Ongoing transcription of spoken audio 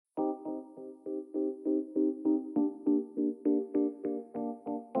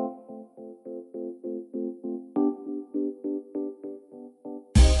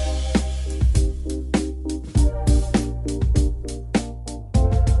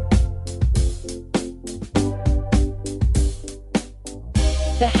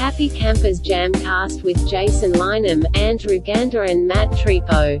The Happy Campers JamCast with Jason Lynham, Andrew Gander and Matt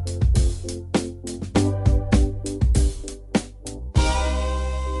Tripo.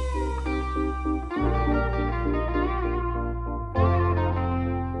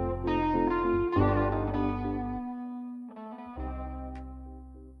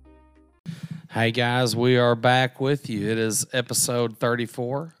 Hey guys, we are back with you. It is episode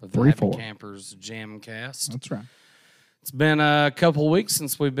 34 of the Happy Campers JamCast. That's right. It's been a couple of weeks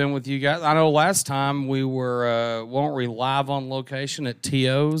since we've been with you guys. I know last time we were, weren't we live on location at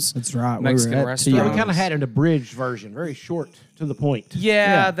T.O.'s? That's right. Mexican restaurant. Yeah, we kind of had an abridged version, very short, to the point.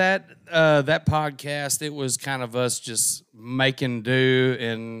 Yeah. that podcast, it was kind of us just making do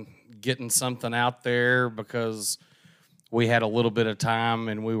and getting something out there because we had a little bit of time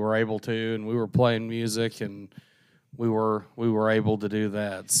and we were able to, and we were playing music and we were able to do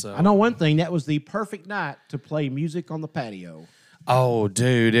that. So I know one thing, that was the perfect night to play music on the patio. Oh,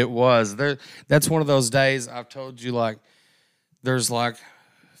 dude, it was. That's one of those days I've told you, like, there's like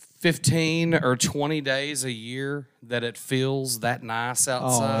 15 or 20 days a year that it feels that nice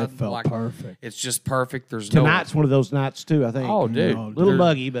outside. Oh, it felt like, perfect. It's just perfect. Tonight's one of those nights, too, I think. Oh, dude. A little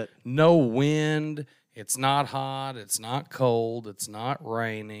muggy, but no wind. It's not hot. It's not cold. It's not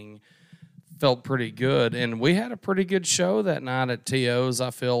raining. Felt pretty good, and we had a pretty good show that night at T.O.'s, I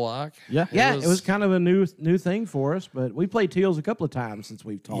feel like. Yeah, it was kind of a new thing for us, but we played T.O.'s a couple of times since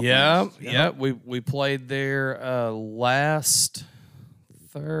we've talked. Yeah. We played there last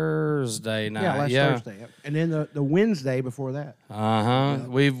Thursday night. Yeah, last Thursday. And then the Wednesday before that. Yeah.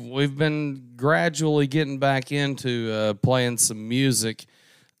 We've been gradually getting back into playing some music.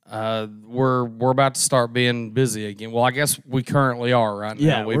 We're about to start being busy again. Well, I guess we currently are right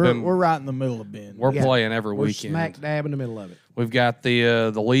now. Yeah, we're right in the middle of being. We're playing every weekend. Smack dab in the middle of it. We've got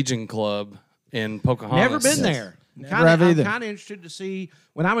the Legion Club in Pocahontas. Never been there. I'm kind of interested to see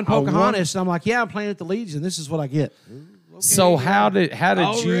when I'm in Pocahontas. I'm like, yeah, I'm playing at the Legion. This is what I get. Okay, so how did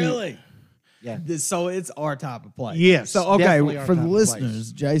you? Really? Yeah. So it's our type of play. Yes. So okay, for the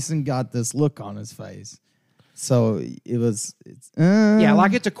listeners, Jason got this look on his face. So it's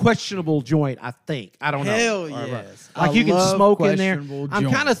like it's a questionable joint, I think. I don't know. Hell yes. Like you can smoke in there. I'm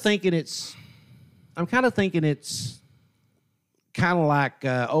kind of thinking it's kind of like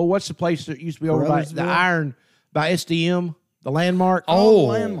what's the place that used to be over by the Iron by SDM, the Landmark?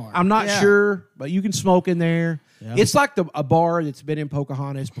 Landmark. I'm not sure, but you can smoke in there. Yeah. It's like a bar that's been in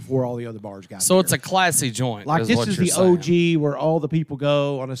Pocahontas before all the other bars got So there. it's a classy joint. Like this is the saying. OG where all the people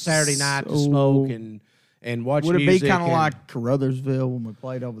go on a Saturday night to smoke and watch music. Would it be kind of and, like Caruthersville when we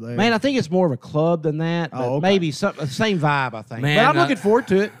played over there? Man, I think it's more of a club than that, but maybe the same vibe, I think. Man, but I'm looking forward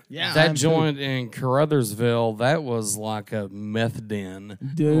to it. Yeah, that joint in Caruthersville, that was like a meth den.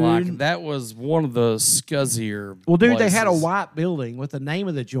 Dude. Like, that was one of the scuzzier Well, dude, places. they had a white building with the name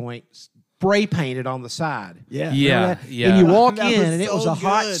of the joint spray painted on the side. Yeah. And you walk in, and it was a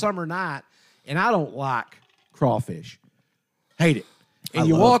hot summer night, and I don't like crawfish. Hate it. And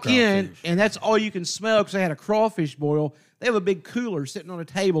you walk in, and that's all you can smell because they had a crawfish boil. They have a big cooler sitting on a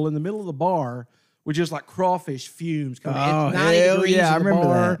table in the middle of the bar with just like crawfish fumes coming. It's 90 degrees yeah, in the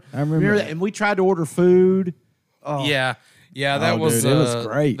bar. I remember that. And we tried to order food. Oh. Yeah, that was dude, it was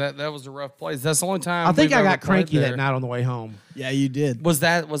great. That was a rough place. That's the only time I think we've I ever got cranky played that there. night on the way home. Yeah, you did. Was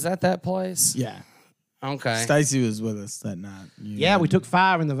that place? Yeah. Okay. Stacy was with us that night. Yeah, we took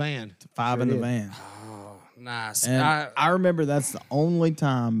 5 in the van. 5 in the van. Nice. And I remember that's the only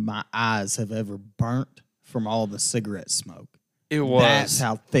time my eyes have ever burnt from all the cigarette smoke. It was. That's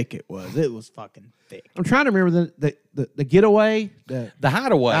how thick it was. It was fucking thick. I'm trying to remember the getaway. The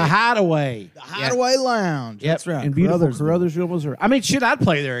hideaway. The hideaway. The Hideaway Lounge. Yep. That's right. In beautiful Caruthersville, Missouri. I mean, shit, I'd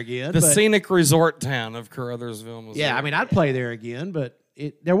play there again. The scenic resort town of Caruthersville, Missouri. Yeah, I mean, I'd play there again, but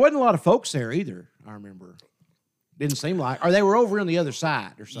there wasn't a lot of folks there either, I remember. Didn't seem like, or they were over on the other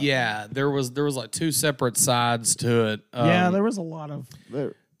side or something. Yeah, there was like 2 separate sides to it. Yeah, there was a lot of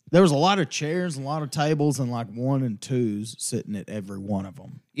there was a lot of chairs, a lot of tables, and like 1 and 2s sitting at every one of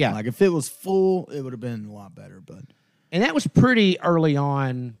them. Yeah, like if it was full, it would have been a lot better. But that was pretty early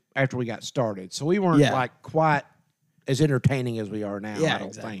on after we got started, so we weren't like quite as entertaining as we are now. I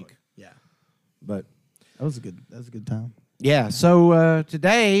don't think. Yeah, but that was a good time. Yeah, so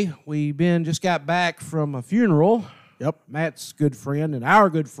today we just got back from a funeral. Yep. Matt's good friend and our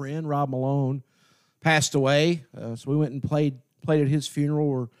good friend, Rob Malone, passed away. So we went and played at his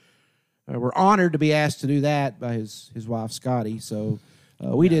funeral. We're honored to be asked to do that by his wife, Scotty. So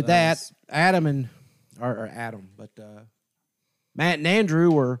we did that. Matt and Andrew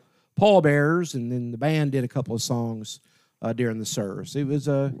were pallbearers, and then the band did a couple of songs during the service. It was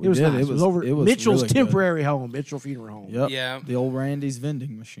nice. It was over it was Mitchell's really good. temporary home, Mitchell Funeral Home. Yep. Yeah. The old Randy's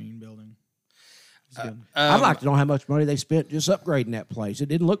vending machine building. It's good. I'd like to know how much money they spent just upgrading that place. It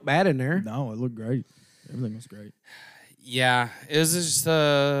didn't look bad in there. No, it looked great. Everything was great. Yeah, it was just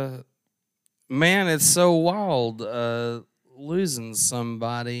man, it's so wild losing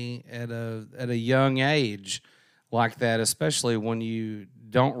somebody at a young age like that, especially when you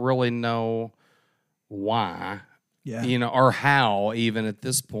don't really know why, Yeah. or how even at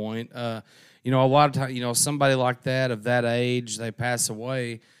this point. A lot of times, somebody like that of that age, they pass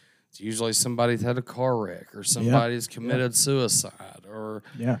away. It's usually somebody's had a car wreck or somebody's committed suicide or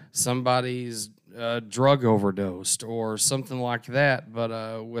somebody's drug overdosed or something like that.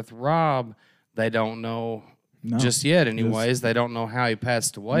 But with Rob, they don't know just yet anyways. They don't know how he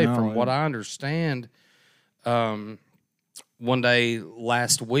passed away. From what I understand, one day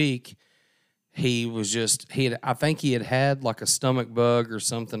last week, I think he had like a stomach bug or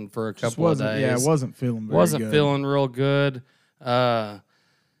something for a couple of days. Yeah, wasn't feeling very Wasn't good. feeling real good.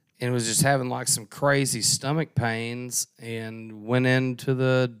 And was just having like some crazy stomach pains and went into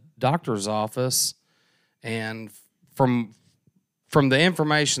the doctor's office. And from the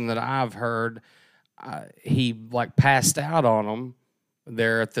information that I've heard, he like passed out on him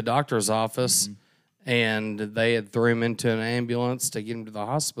there at the doctor's office. And they had threw him into an ambulance to get him to the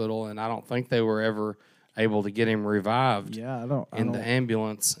hospital, and I don't think they were ever able to get him revived. Yeah, the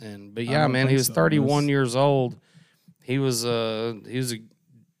ambulance. But yeah, man, he was 31 years old. He was a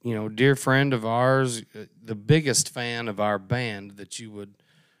dear friend of ours, the biggest fan of our band that you would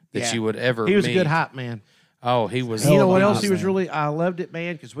ever meet. He was a good hype man. Oh, he was. You know what else he was really? I loved it,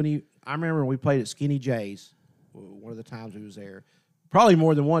 man, because I remember when we played at Skinny J's, one of the times we was there, probably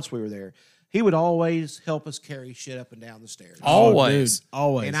more than once we were there. He would always help us carry shit up and down the stairs. Always.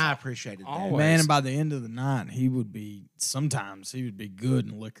 Always. And I appreciated that. Always. Man, and by the end of the night, sometimes he would be good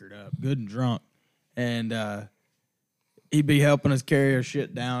and liquored up, good and drunk. And he'd be helping us carry our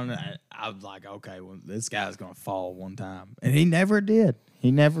shit down. I was like, okay, well, this guy's going to fall one time. And he never did.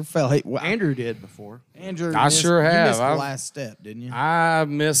 He never fell. Andrew did before. Andrew, I sure have. You missed the last step, didn't you? I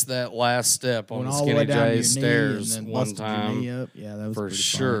missed that last step on the Skinny J's stairs and then one busted your time. knee up. Yeah, that was For pretty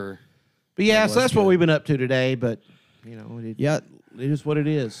sure. funny. But yeah, so that's what good. we've been up to today. But, it is what it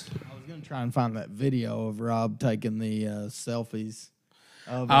is. I was going to try and find that video of Rob taking the selfies.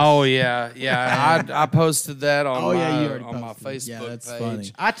 Oh, yeah. I posted that on you already my posted it. Facebook Yeah, that's page.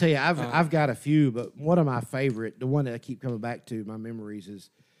 funny. I tell you, I've got a few, but one of my favorite, the one that I keep coming back to, my memories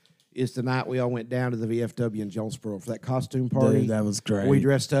is the night we all went down to the VFW in Jonesboro for that costume party. Dude, that was great. We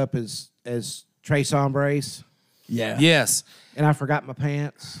dressed up as Tres Hombres. Yeah. Yes. And I forgot my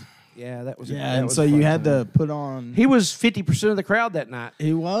pants. Yeah, that was Yeah, was so a you fun had time. to put on. He was 50% of the crowd that night.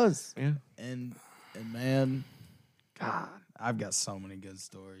 He was. Yeah. And man, God, I've got so many good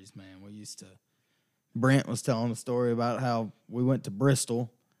stories, man. Brent was telling a story about how we went to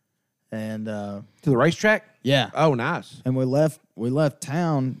Bristol and To the racetrack? yeah. Oh, nice. And we left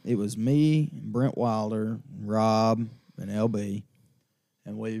town. It was me, Brent Wilder, Rob, and LB.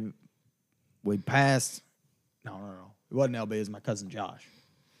 And we passed no. It wasn't LB, it was my cousin Josh.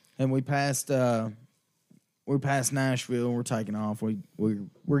 And we passed Nashville and we're taking off.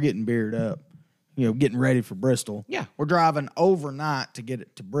 We're getting beered up. Getting ready for Bristol. Yeah. We're driving overnight to get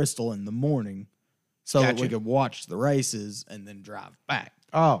it to Bristol in the morning so that we Gotcha. could watch the races and then drive back.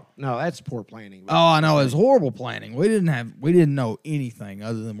 Oh, no, that's poor planning. Oh, I know. It was horrible planning. We didn't know anything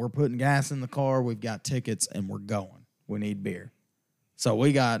other than we're putting gas in the car, we've got tickets, and we're going. We need beer. So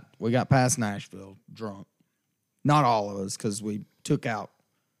we got past Nashville drunk. Not all of us, because we took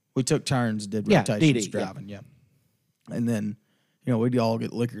turns, did rotations driving, yeah. And then, we'd all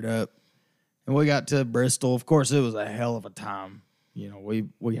get liquored up. And we got to Bristol. Of course, it was a hell of a time. We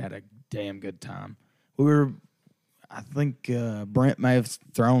had a damn good time. I think Brent may have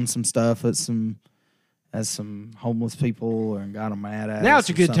thrown some stuff at some homeless people and got them mad at us. Now it's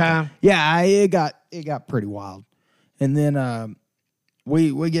a or good something. time. Yeah, it got pretty wild. And then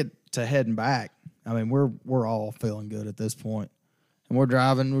we get to heading back. I mean, we're all feeling good at this point. And we're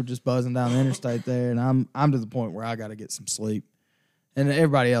driving, we're just buzzing down the interstate there, and I'm to the point where I got to get some sleep. And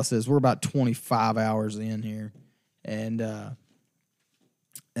everybody else is. We're about 25 hours in here. And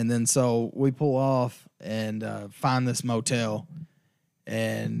then so we pull off and find this motel.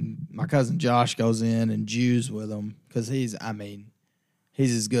 And my cousin Josh goes in and Jews with him because he's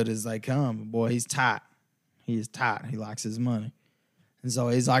as good as they come. Boy, he's tight. He is tight. He likes his money. And so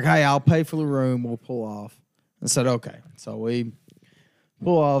he's like, hey, I'll pay for the room. We'll pull off. I said, okay. So we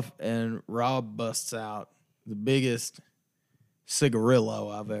pull off, and Rob busts out the biggest cigarillo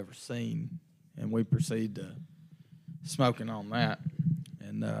I've ever seen. And we proceed smoking on that.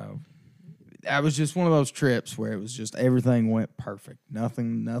 And that was just one of those trips where it was just everything went perfect.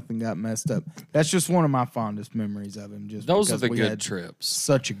 Nothing got messed up. That's just one of my fondest memories of him. Just those are because the we good had trips.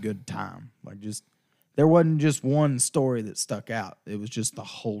 Such a good time. Like just there wasn't just one story that stuck out. It was just the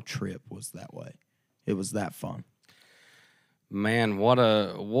whole trip was that way. It was that fun. Man, what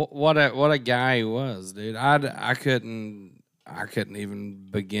a guy he was, dude. I couldn't even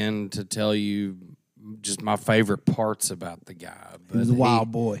begin to tell you just my favorite parts about the guy. But He was a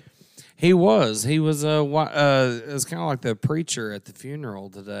wild boy. He was. It was kind of like the preacher at the funeral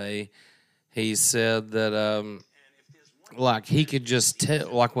today. He said that like he could just tell,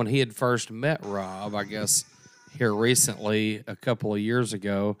 like when he had first met Rob, I guess here recently a couple of years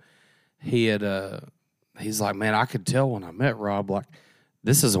ago, he had he's like, man, I could tell when I met Rob, like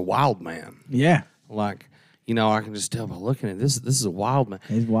this is a wild man. Yeah. Like, you know, I can just tell by looking at this. This is a wild man.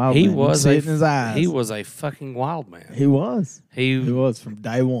 He's wild. He man. was You can see it in his eyes. He was a fucking wild man. He was. He was from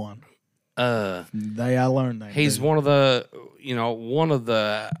day one. From the day I learned that. He's one of the,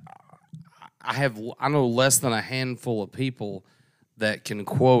 I know less than a handful of people that can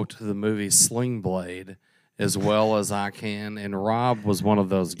quote the movie Sling Blade as well as I can, and Rob was one of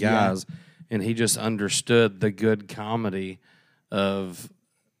those guys, and he just understood the good comedy of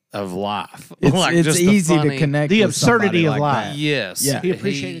life. It's just easy funny, to connect the with absurdity of like life. that. Yes. Yeah. He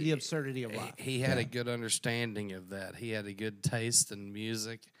appreciated the absurdity of life. He had a good understanding of that. He had a good taste in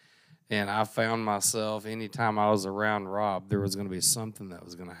music. And I found myself, anytime I was around Rob, there was going to be something that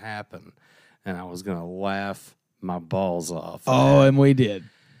was going to happen. And I was going to laugh my balls off. Oh, and we did.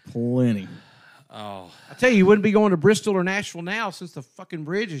 Plenty. Oh. I tell you, you wouldn't be going to Bristol or Nashville now since the fucking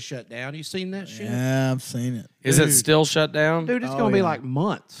bridge is shut down. You seen that shit? Yeah, I've seen it. Is it still shut down? Dude, it's Oh, going to be yeah. like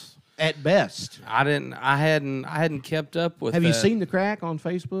months at best. I hadn't kept up with Have that. you seen the crack on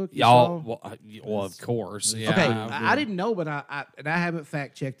Facebook? You Y'all, saw? well, of course. Yeah. Okay, I didn't know, but I haven't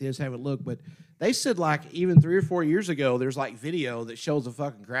fact checked this, haven't looked, but they said like even 3 or 4 years ago, there's like video that shows the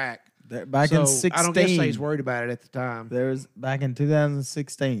fucking crack. Back in So 16. I don't guess they was worried about it at the time. There's back in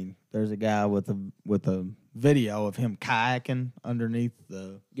 2016. There's a guy with a video of him kayaking underneath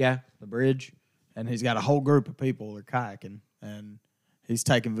the bridge, and he's got a whole group of people that are kayaking, and he's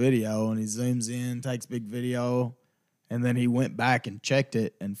taking video, and he zooms in, takes big video, and then he went back and checked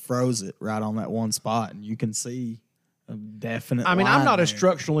it and froze it right on that one spot, and you can see a definite. I mean, I'm line not a there.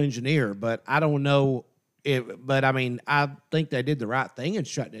 structural engineer, but I don't know. But I mean, I think they did the right thing in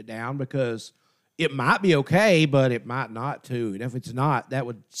shutting it down because it might be okay, but it might not too. And if it's not, that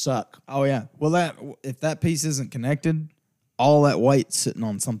would suck. Oh yeah. Well, if that piece isn't connected, all that weight's sitting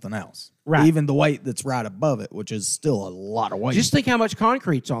on something else. Right. Even the weight that's right above it, which is still a lot of weight. Just think how much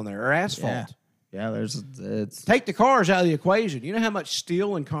concrete's on there or asphalt. yeah. Yeah, it's Take the cars out of the equation. You know how much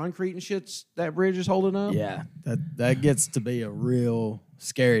steel and concrete and shit's that bridge is holding up? yeah, that gets to be a real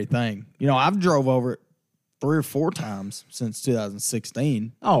scary thing. You know, I've drove over it 3 or 4 times since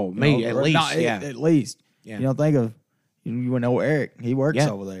 2016. Oh, me at least. At least. Yeah. You know, think of you know Eric. He works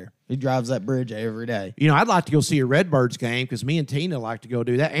Yeah. over there. He drives that bridge every day. You know, I'd like to go see a Redbirds game because me and Tina like to go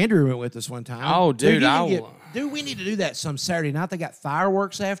do that. Andrew went with us one time. Oh, dude, we need to do that some Saturday night. They got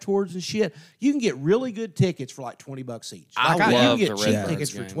fireworks afterwards and shit. You can get really good tickets for like $20 each. I You love can get the cheap Redbirds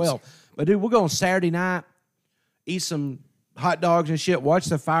tickets games. for $12. But dude, we'll go on Saturday night, eat some hot dogs and shit, watch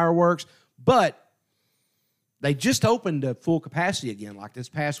the fireworks. But they just opened to full capacity again, like this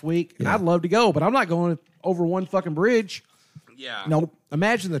past week, and I'd love to go, but I'm not going over one fucking bridge. Yeah. Nope.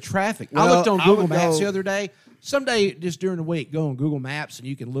 Imagine the traffic. I Well, looked on I Google would Maps go- the other day. Someday, just during the week, go on Google Maps and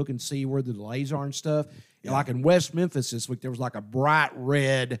you can look and see where the delays are and stuff. And like in West Memphis this week, there was like a bright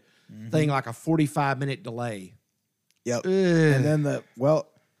red thing, like a 45-minute delay. Yep. And then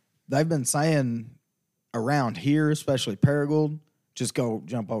they've been saying around here, especially Paragould, just go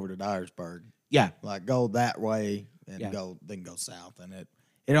jump over to Dyersburg. Yeah. Like go that way and Yeah. go south, and it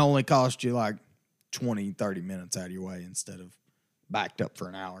only costs you like 20, 30 minutes out of your way instead of backed up for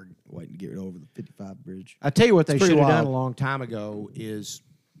an hour waiting to get over the 55 bridge. I tell you what they It's should pretty have done wild. a long time ago is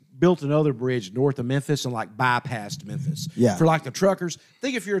built another bridge north of Memphis and like bypassed Memphis. Yeah. For like the truckers.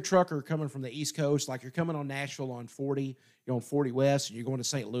 Think if you're a trucker coming from the East Coast, like you're coming on Nashville on 40, you're on 40 West and you're going to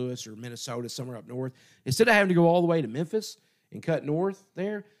St. Louis or Minnesota, somewhere up north. Instead of having to go all the way to Memphis and cut north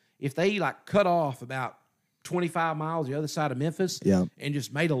there, if they like cut off about 25 miles the other side of Memphis Yeah. and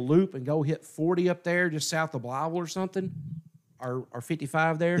just made a loop and go hit 40 up there just south of Blyville or something, or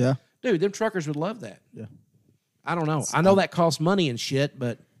 55 there. Yeah. Dude, them truckers would love that. Yeah. I don't know. I know that costs money and shit,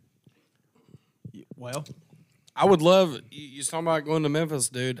 but Well, I would love. You're talking about going to Memphis,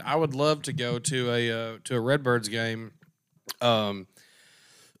 dude. I would love to go to a Redbirds game.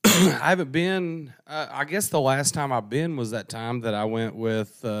 I haven't been. I guess the last time I've been was that time that I went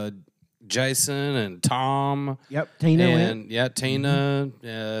with Jason and Tom. Yep, Tina and went. Yeah, Tina.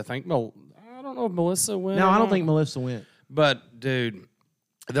 I think I don't know if Melissa went. No, or I don't not. think Melissa went. But dude,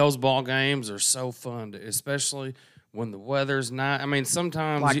 those ball games are so fun, especially when the weather's not. I mean,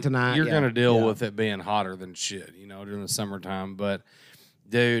 sometimes Like tonight, you're yeah. gonna deal with it being hotter than shit, during the summertime. But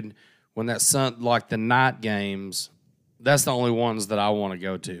dude, when that sun, like the night games, that's the only ones that I want to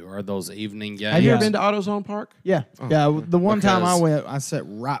go to. Are those evening games? Have you ever been to AutoZone Park? Yeah. Yeah. The one time I Because- went, I sat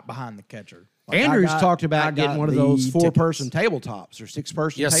right behind the catcher. Like, Andrew's talked I about getting got one of the those 4-person tickets. tabletops or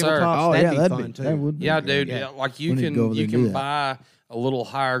 6-person Yes, sir. tabletops. Oh, that'd yeah, be that'd fun be, too. that would be. Yeah, good. dude. Yeah. Like you We need to go over there you and do can that. buy a little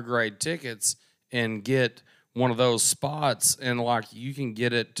higher grade tickets and get one of those spots, and like you can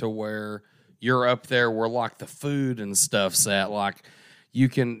get it to where you're up there where like the food and stuff's at. Like you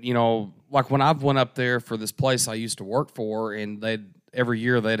can, like when I've went up there for this place I used to work for, and every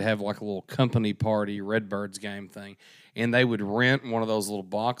year they'd have like a little company party, Redbirds game thing, and they would rent one of those little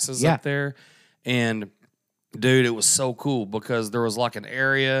boxes Yeah. up there, and dude, it was so cool because there was like an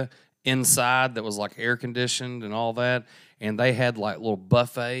area inside that was like air conditioned and all that. And they had like little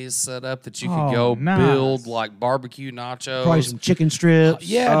buffets set up that you could Oh, go nice. build like barbecue nachos. Probably some chicken strips.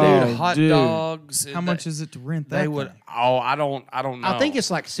 Yeah, Oh, dude, hot dude. dogs. How much is it to rent that? They would. thing? Oh, I don't know. I think it's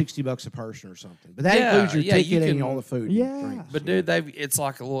like $60 a person or something. But that Yeah, includes your yeah, you ticket and can- all the food. Yeah. And drinks. But dude, it's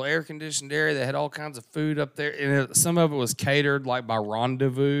like a little air conditioned area that had all kinds of food up there, and some of it was catered like by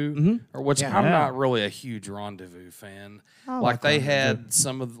Rendezvous, or which Yeah. I'm Yeah. not really a huge Rendezvous fan. I Like like they Rendezvous. had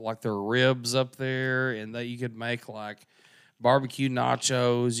some of like their ribs up there, and you could make like barbecue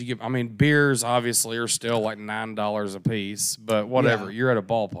nachos. Beers obviously are still like $9 a piece, but whatever. Yeah. You're at a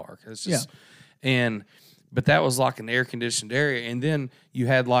ballpark. It's just but that was like an air conditioned area, and then you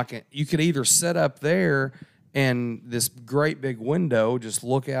had you could either set up there and this great big window, just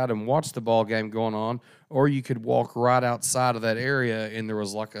look out and watch the ball game going on, or you could walk right outside of that area, and there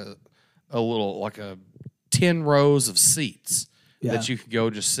was like a little like a 10 rows of seats that you could go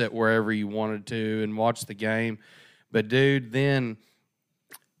just sit wherever you wanted to and watch the game. But dude, then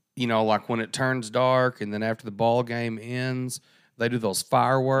like when it turns dark and then after the ball game ends, they do those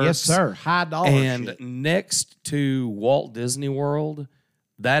fireworks. Yes, sir. High dollar And shit. next to Walt Disney World,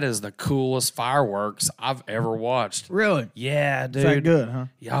 that is the coolest fireworks I've ever watched. Really? Yeah, dude. Is that good, huh?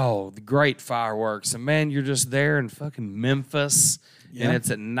 Yo, the great fireworks. And man, you're just there in fucking Memphis. Yeah. And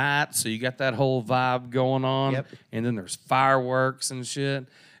it's at night, so you got that whole vibe going on. Yep. And then there's fireworks and shit.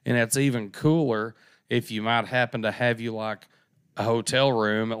 And it's even cooler if you might happen to have you like a hotel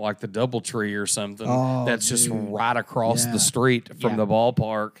room at like the Doubletree or something that's just right across Yeah. the street from Yeah. the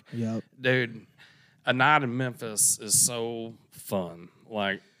ballpark. Yep. Dude, a night in Memphis is so fun.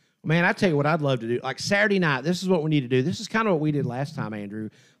 Like, Man, I tell you what I'd love to do. Like Saturday night, this is what we need to do. This is kind of what we did last time, Andrew.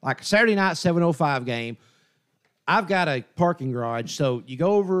 Like Saturday night, 7:05 game. I've got a parking garage. So you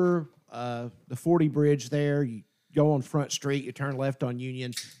go over the 40 bridge there. You go on Front Street. You turn left on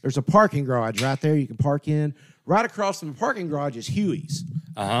Union. There's a parking garage right there you can park in. Right across from the parking garage is Huey's.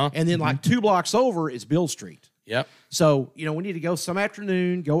 And then like 2 blocks over is Bill Street. yep. So, we need to go some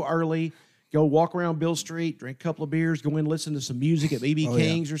afternoon, go early, go walk around Bill Street, drink a couple of beers, go in, listen to some music at BB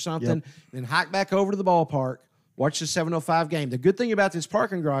King's or something, then hike back over to the ballpark, watch the 7:05 game. The good thing about this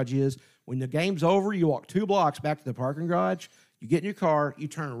parking garage is when the game's over, you walk 2 blocks back to the parking garage, you get in your car, you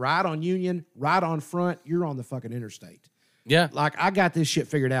turn right on Union, right on Front, you're on the fucking interstate. Yeah. Like, I got this shit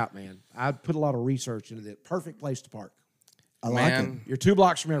figured out, man. I put a lot of research into it. Perfect place to park. I like it. Man, You're 2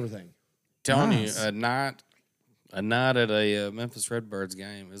 blocks from everything. telling Nice. you, a night at a Memphis Redbirds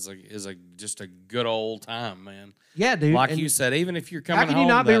game is just a good old time, man. Yeah, dude. Like and you said, even if you're coming how can home you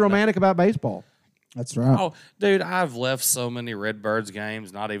not be that night- romantic about baseball? That's right. Oh, dude, I've left so many Redbirds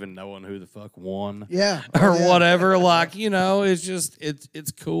games not even knowing who the fuck won. Yeah. Or Yeah. whatever. Like, it's just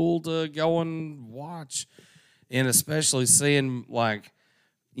it's cool to go and watch. And especially seeing like,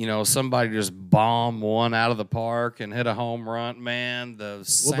 somebody just bomb one out of the park and hit a home run, man. The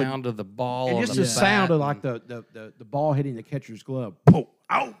sound of the ball And on just the the sound bat of like the ball hitting the catcher's glove. Boom,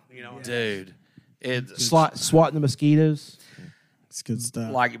 out, dude. It's swatting the mosquitoes. It's good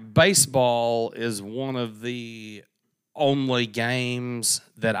stuff. like baseball is one of the only games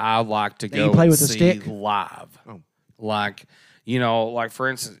that I like to go you play and with a see stick? live. Oh. Like, like for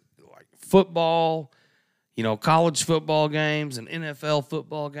instance, like football, college football games and NFL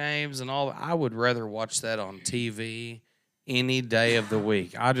football games and all. I would rather watch that on TV any day of the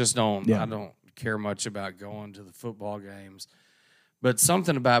week. I just don't. Yeah. I don't care much about going to the football games. But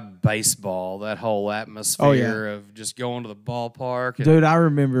something about baseball, that whole atmosphere of just going to the ballpark. And, Dude, I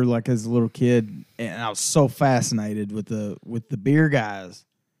remember like as a little kid, and I was so fascinated with the beer guys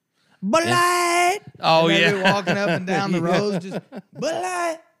Bud Light. Oh, and they'd be yeah. walking up and down the roads, just Bud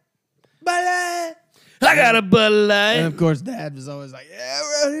Light, Bud Light. I got a Bud Light. And of course, Dad was always like, "Yeah,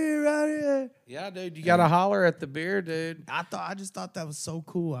 right here, right here." Yeah, dude, you got to holler at the beer, dude. I just thought that was so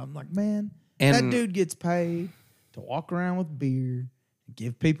cool. I'm like, man, And- that dude gets paid to walk around with beer,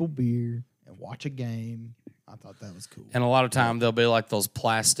 give people beer, and watch a game. I thought that was cool. And a lot of time there'll be like those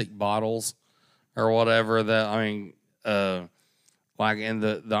plastic bottles or whatever that, I mean, like, and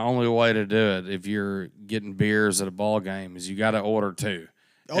the only way to do it if you're getting beers at a ball game is you got to order two.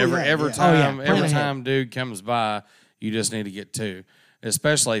 Every time dude comes by, you just need to get two.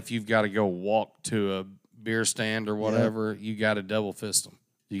 Especially if you've got to go walk to a beer stand or whatever, you got to double fist them.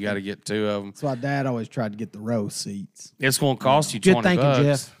 You got to get two of them. That's why Dad always tried to get the row seats. It's going to cost you Good $20. thinking,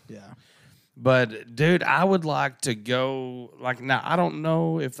 Jeff. Yeah. But, dude, I would like to go, like, now, I don't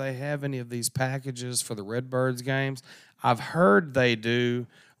know if they have any of these packages for the Redbirds games. I've heard they do,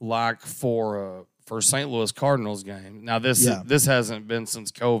 like, for St. Louis Cardinals game. Now, this hasn't been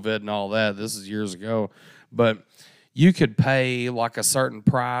since COVID and all that. This is years ago. But you could pay, like, a certain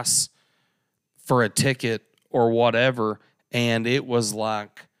price for a ticket or whatever, and it was,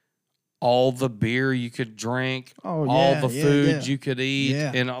 like, all the beer you could drink, all the food you could eat,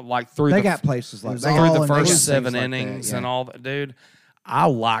 and like through they got places like that. Through the first 7 innings and all that, dude. I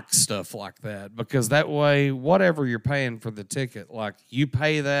like stuff like that because that way, whatever you're paying for the ticket, like you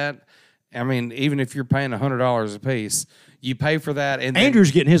pay that. I mean, even if you're paying $100 a piece, you pay for that, and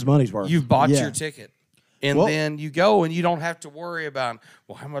Andrew's getting his money's worth. You've bought your ticket. And then you go and you don't have to worry about,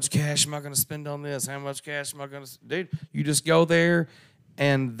 well, how much cash am I going to spend on this? How much cash am I going to... Dude, you just go there,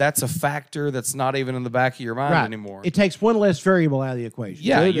 and that's a factor that's not even in the back of your mind anymore. It takes one less variable out of the equation.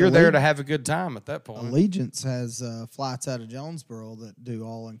 Yeah, you're there to have a good time at that point. Allegiance has flights out of Jonesboro that do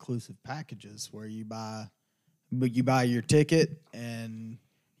all-inclusive packages where you buy your ticket and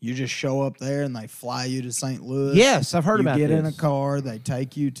you just show up there and they fly you to St. Louis. Yes, I've heard about this. You get in a car, they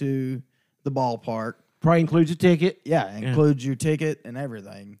take you to the ballpark. Probably includes a ticket. Yeah, includes your ticket and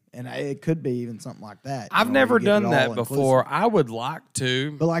everything. And it could be even something like that. I've never done that before. I would like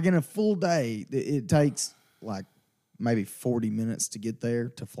to. But like in a full day, it takes like maybe 40 minutes to get there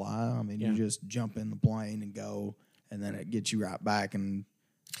to fly. I mean, you just jump in the plane and go, and then it gets you right back. And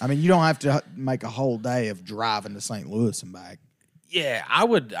I mean, you don't have to make a whole day of driving to St. Louis and back. Yeah, I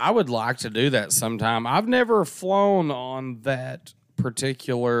would like to do that sometime. I've never flown on that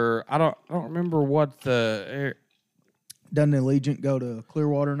particular. I don't remember what the. Doesn't Allegiant go to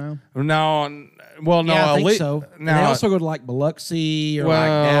Clearwater now? No, well, no. Yeah, I think so. Now, they also go to like Biloxi or like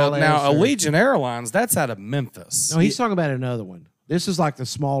Dallas. Now, Allegiant Airlines, that's out of Memphis. No, he's talking about another one. This is like the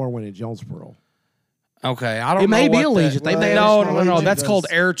smaller one in Jonesboro. Okay, I don't know. It may be Allegiant. No. That's called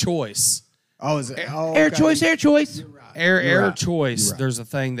Air Choice. Oh, is it? Oh, Air Choice. Air right. Choice. There's a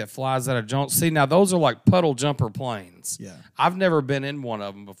thing that flies out of Jones. See, now those are like puddle jumper planes. Yeah. I've never been in one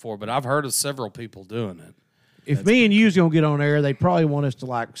of them before, but I've heard of several people doing it. If me and you's gonna get on air, they probably want us to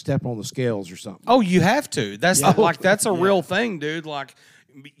like step on the scales or something. Oh, you have to. That's that's a real thing, dude. Like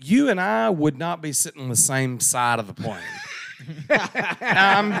you and I would not be sitting on the same side of the plane.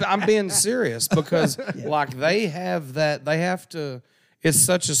 I'm being serious because like they have to. It's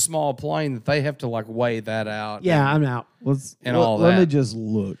such a small plane that they have to like weigh that out. Yeah, I'm out. Let me just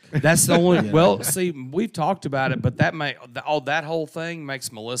look. That's the only. Well, see, we've talked about it, but that whole thing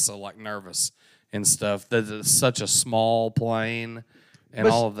makes Melissa like nervous and stuff. That it's such a small plane and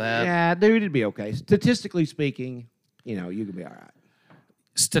all of that. Yeah, dude, it'd be okay. Statistically speaking, you could be all right.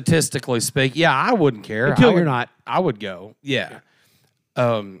 Statistically speaking, yeah, I wouldn't care. Until you're not. I would go. Yeah.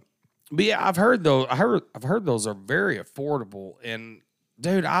 But yeah, I've heard those. I've heard those are very affordable. And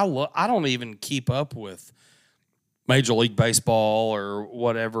dude, I don't even keep up with Major League Baseball or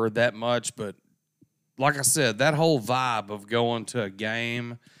whatever that much. But like I said, that whole vibe of going to a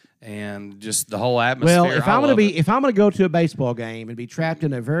game and just the whole atmosphere. Well, if I'm gonna go to a baseball game and be trapped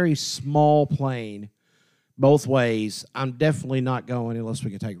in a very small plane, both ways, I'm definitely not going unless we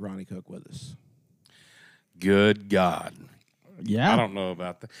can take Ronnie Cook with us. Good God. Yeah. I don't know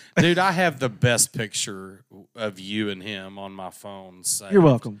about that. Dude, I have the best picture of you and him on my phone saved. You're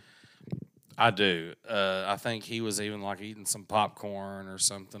welcome. I do. I think he was even like eating some popcorn or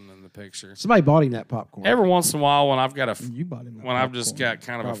something in the picture. Somebody bought him that popcorn. Every once in a while when I've got I've just got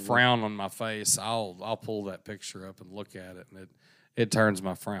kind of a frown on my face, I'll pull that picture up and look at it, and it turns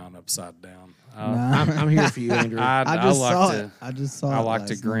my frown upside down. I'm here for you, Andrew. I just saw it. I like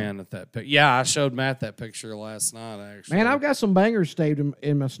to grin at that picture. Yeah, I showed Matt that picture last night, actually. Man, I've got some bangers saved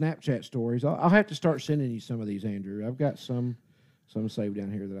in my Snapchat stories. I'll have to start sending you some of these, Andrew. I've got some saved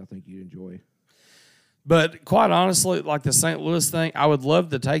down here that I think you'd enjoy. But quite honestly, like the St. Louis thing, I would love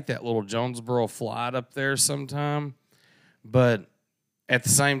to take that little Jonesboro flight up there sometime. But at the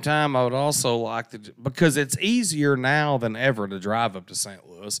same time, I would also like to, because it's easier now than ever to drive up to St.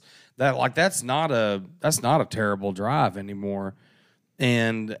 Louis. That's not a terrible drive anymore.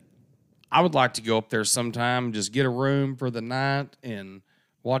 And I would like to go up there sometime, just get a room for the night and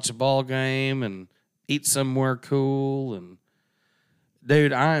watch a ball game and eat somewhere cool. And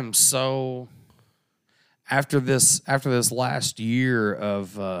dude, I am so after this last year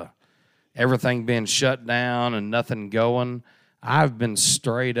of everything being shut down and nothing going, I've been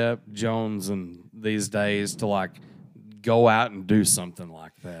straight up jonesing these days to like go out and do something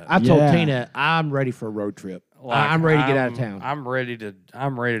like that. I told Tina I'm ready for a road trip. I'm ready to get out of town. I'm ready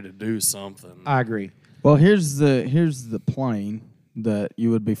to do something. I agree. Well, here's the plane that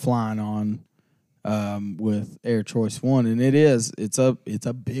you would be flying on with Air Choice One, and it's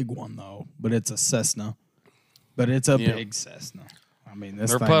a big one though, but it's a Cessna, but it's a big Cessna. I mean,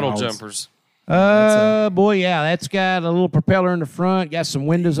 they're puddle jumpers. Boy, yeah, that's got a little propeller in the front, got some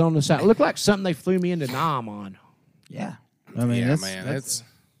windows on the side. It looked like something they flew me into Nam on. Yeah, I mean, it's.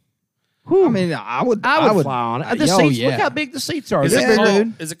 I mean, I would fly on it. The seats, look how big the seats are. Is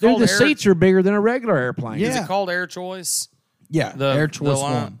it called the seats are bigger than a regular airplane. Yeah. Is it called Air Choice? Yeah, Air Choice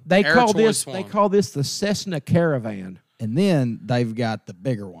One. They call this the Cessna Caravan. And then they've got the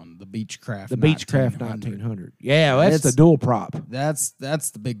bigger one, the Beechcraft. The Beechcraft 1900. Yeah, well, that's the dual prop. That's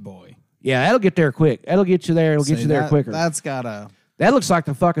the big boy. Yeah, that'll get there quick. That'll get you there. It'll get you there quicker. That's got a. That looks like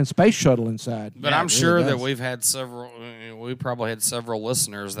the fucking space shuttle inside. But I'm sure that we've had we probably had several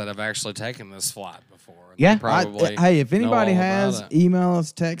listeners that have actually taken this flight before. Yeah. Hey, if anybody has, email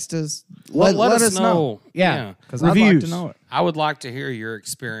us, text us. Let us know. Yeah. Because I'd like to know it. I would like to hear your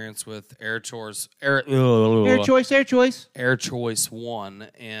experience with Air Choice 1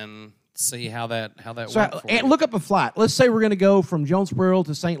 and see how that went for and you. look up a flight. Let's say we're going to go from Jonesboro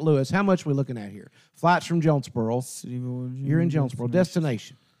to St. Louis. How much are we looking at here? Flights from Jonesboro. You're in Jonesboro.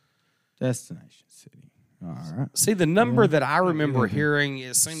 Destination city. All right. See, the number that I remember hearing,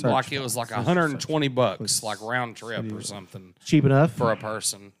 it seemed like it was like $120, like round trip or something. Cheap enough for a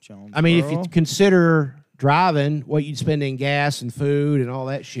person. Jonesboro. I mean, if you consider driving, what you'd spend in gas and food and all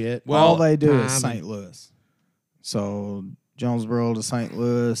that shit. Well, all they do is St. Louis. So Jonesboro to St.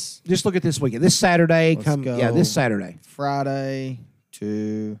 Louis. Just look at this weekend. This Saturday, this Saturday. Friday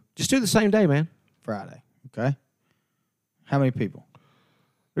to. Just do the same day, man. Friday. Okay. How many people?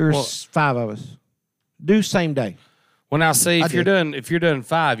 There's 5 of us. Do same day. Well, now see if you're doing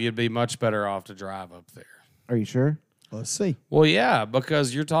 5, you'd be much better off to drive up there. Are you sure? Let's see. Well, yeah,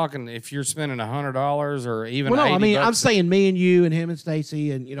 because you're talking if you're spending $100 or even $80. I mean, bucks, I'm saying me and you and him and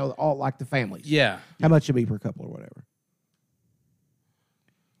Stacy and all like the families. Yeah. How much it'd be per couple or whatever?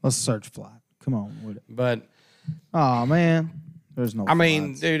 Let's search flight. Come on with it. But oh man, there's no. I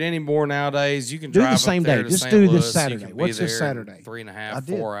mean, dude, anymore nowadays you can do drive the same up there day. To Just St. do Louis. this Saturday. What's this Saturday?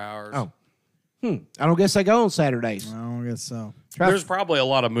 3.5, 4 hours. Oh. I don't guess they go on Saturdays. I don't guess so. There's probably a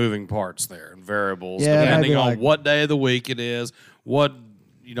lot of moving parts there and variables Yeah, depending on like, what day of the week it is, what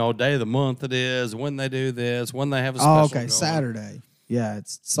day of the month it is, when they do this, when they have a special. Oh, okay, going. Saturday. Yeah,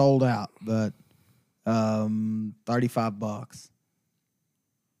 it's sold out, but $35.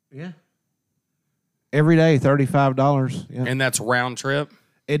 Yeah. Every day, $35. Yeah. And that's round trip?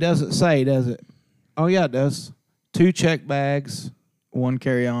 It doesn't say, does it? Oh, yeah, it does. 2 check bags. 1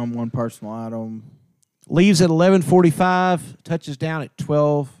 carry-on, 1 personal item. Leaves at 11:45, touches down at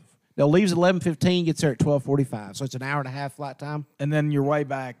 12. No, leaves at 11:15, gets there at 12:45. So it's an hour and a half flight time. And then your way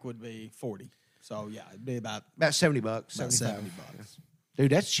back would be 40. So, yeah, it'd be about $70. $70. Dude,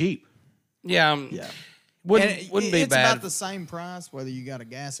 that's cheap. Yeah. Yeah. Wouldn't be it's bad. about the same price whether you got to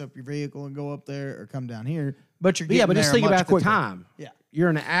gas up your vehicle and go up there or come down here. But you're getting but just there think much about quicker. the time. Yeah. You're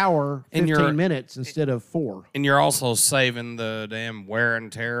an hour, 15 minutes instead of 4. And you're also saving the damn wear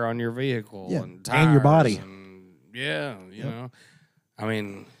and tear on your vehicle and tires. And your body. And you know. I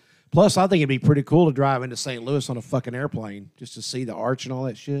mean. Plus, I think it'd be pretty cool to drive into St. Louis on a fucking airplane just to see the arch and all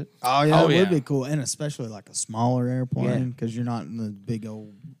that shit. Oh, yeah, it would be cool. And especially like a smaller airplane because you're not in the big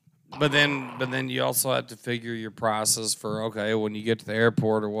old... But then you also have to figure your prices for, when you get to the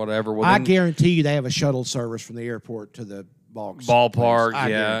airport or whatever. Well, I guarantee you they have a shuttle service from the airport to the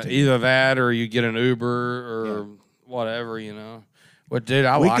ballpark, either that or you get an Uber or whatever, But dude,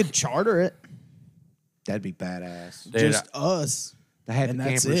 we could charter it. That'd be badass. Dude, just us. To have the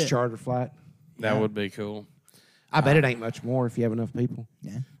campers charter flight. That would be cool. I bet it ain't much more if you have enough people.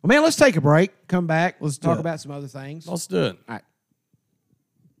 Yeah. Well, man, let's take a break. Come back. Let's talk about some other things. Let's do it. All right.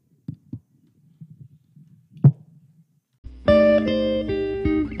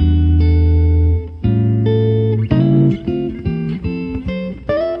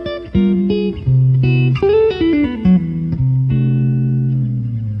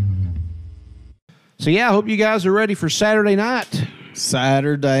 So, yeah, I hope you guys are ready for Saturday night.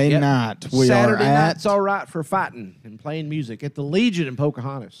 Saturday night. Saturday night's all right for fighting and playing music at the Legion in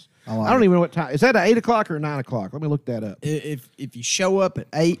Pocahontas. I don't even know what time. Is that at 8 o'clock or 9 o'clock? Let me look that up. If you show up at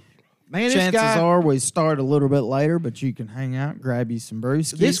 8, man, chances are we start a little bit later, but you can hang out, grab you some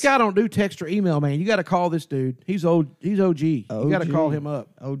brewskis. This guy don't do text or email, man. You got to call this dude. He's OG. You got to call him up.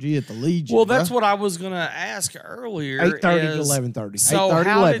 OG at the Legion. Well, that's what I was going to ask earlier. 8:30 to 11:30. So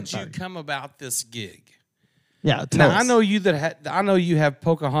how did you come about this gig? Yeah, now I know you I know you have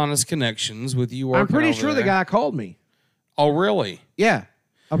Pocahontas connections with you working. I'm pretty over sure there. the guy called me. Oh, really? Yeah,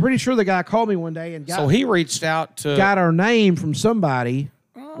 I'm pretty sure the guy called me one day and so he reached out to got our name from somebody.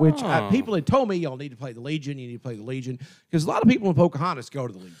 Which people had told me, y'all need to play the Legion. You need to play the Legion because a lot of people in Pocahontas go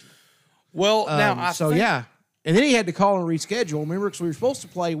to the Legion. Well, now I think, yeah, and then he had to call and reschedule. Remember, because we were supposed to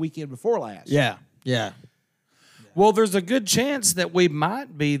play weekend before last. Yeah. Well, there's a good chance that we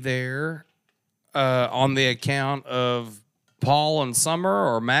might be there on the account of Paul and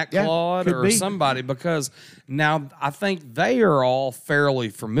Summer or Matt Claude or somebody, because now I think they are all fairly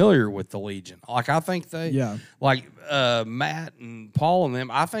familiar with the Legion. Like I think like Matt and Paul and them,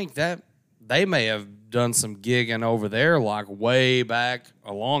 I think that they may have done some gigging over there like way back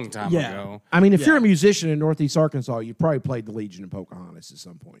a long time ago. I mean, if you're a musician in Northeast Arkansas, you probably played the Legion in Pocahontas at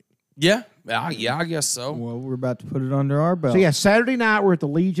some point. Yeah, I guess so. Well, we're about to put it under our belt. So, yeah, Saturday night we're at the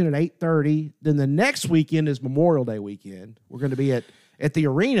Legion at 8:30. Then the next weekend is Memorial Day weekend. We're going to be at the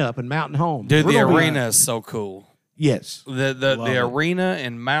arena up in Mountain Home. Dude, the arena is so cool. Yes. The arena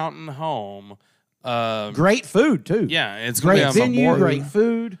in Mountain Home. Great food, too. Yeah, it's going to be great venue, great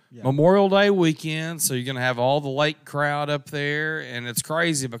food. Yeah. Memorial Day weekend, so you're going to have all the lake crowd up there, and it's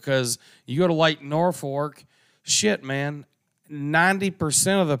crazy because you go to Lake Norfolk, shit, man,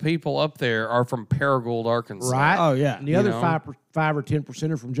 90% of the people up there are from Paragould, Arkansas. Right. Oh, yeah. And the other 5 or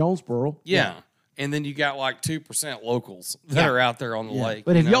 10% are from Jonesboro. Yeah. And then you got like 2% locals that are out there on the lake.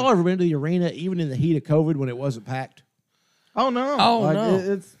 But have y'all ever been to the arena, even in the heat of COVID when it wasn't packed? Oh, no. Oh,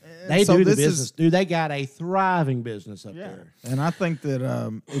 no. They do the business. Dude, they got a thriving business up there. And I think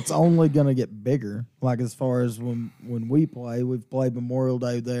that it's only going to get bigger. Like as far as when we play, we've played Memorial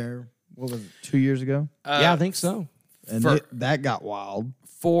Day there, what was it, 2 years ago? Yeah, I think so. And that got wild.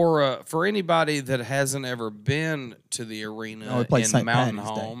 For anybody that hasn't ever been to the arena in St. Mountain Patty's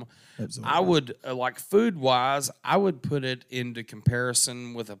Home, Day. I would like food-wise, I would put it into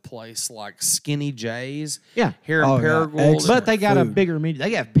comparison with a place like Skinny J's. Yeah. Here in Paragould. But they got a bigger menu.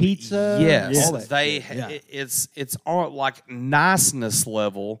 They got pizza. Yes. All that. It's on like niceness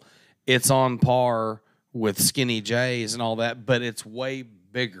level. It's on par with Skinny J's and all that, but it's way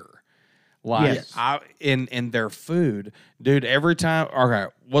bigger. Like in their food, dude, every time. Okay,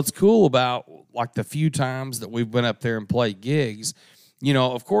 what's cool about like the few times that we've been up there and played gigs, you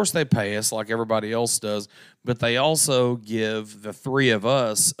know, of course they pay us like everybody else does, but they also give the three of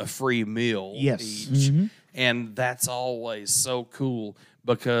us a free meal each. Mm-hmm. And that's always so cool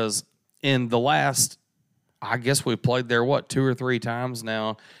because in the last, I guess we played there, 2 or 3 times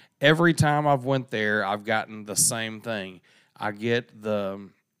now. Every time I've went there, I've gotten the same thing. I get the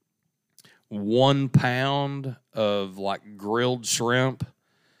 1 pound of like grilled shrimp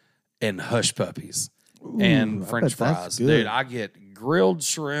and hush puppies and French fries. Dude, I get grilled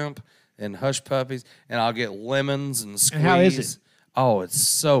shrimp and hush puppies, and I'll get lemons and squeeze. And how is it? Oh, it's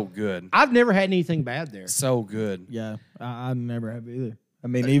so good. I've never had anything bad there. So good. Yeah, I never have either. I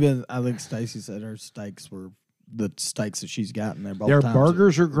mean, even I think Stacy said her steaks were the steaks that she's gotten there. Their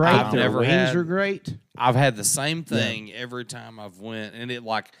burgers are great. Their wings are great. I've had the same thing every time I've went, and it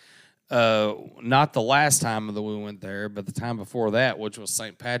like not the last time that we went there, but the time before that, which was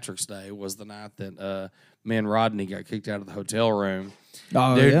St. Patrick's Day, was the night that me and Rodney got kicked out of the hotel room.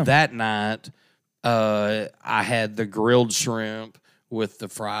 Oh, dude, that night I had the grilled shrimp with the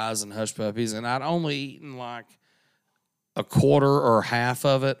fries and hush puppies, and I'd only eaten like a quarter or half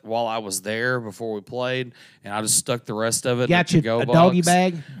of it while I was there before we played, and I just stuck the rest of it in a to-go box. Doggy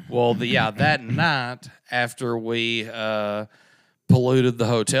bag? Well, that night after we polluted the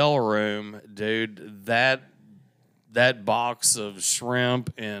hotel room, dude, that box of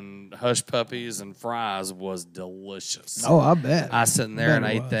shrimp and hush puppies and fries was delicious. Oh, I bet. I sitting there and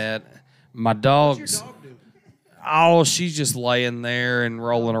ate that. My dog's... What's your dog doing? Oh, she's just laying there and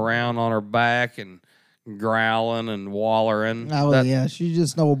rolling around on her back and growling and wallering. Oh, she's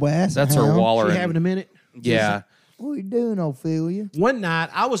just no bass. That's her wallering. She having a minute? Yeah. What are you doing, Ophelia? One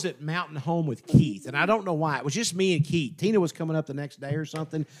night, I was at Mountain Home with Keith, and I don't know why. It was just me and Keith. Tina was coming up the next day or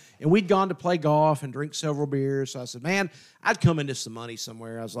something, and we'd gone to play golf and drink several beers. So I said, man, I'd come into some money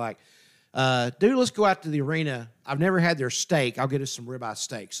somewhere. I was like, Dude, let's go out to the arena. I've never had their steak. I'll get us some ribeye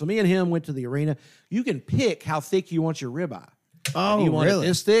steak. So me and him went to the arena. You can pick how thick you want your ribeye. Oh, Do you want really? it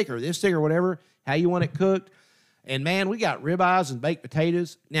this thick or whatever, how you want it cooked. And, man, we got ribeyes and baked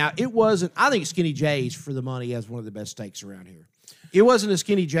potatoes. Now, it wasn't – I think Skinny J's for the money has one of the best steaks around here. It wasn't a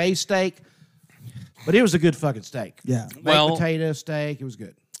Skinny J steak, but it was a good fucking steak. Yeah. Baked Well, potato steak, it was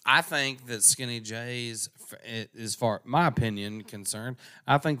good. I think that Skinny J's, as far my opinion concerned,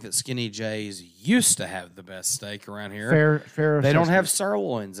 I think that Skinny J's used to have the best steak around here. Fair. They don't have assessment.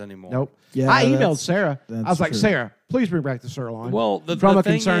 sirloins anymore. Nope. Yeah, I emailed that's- Sarah. I that's was like, true. Sarah, please bring back the sirloin. Well, from a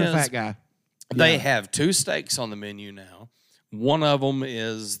thing concerned is, fat guy. They have 2 steaks on the menu now. One of them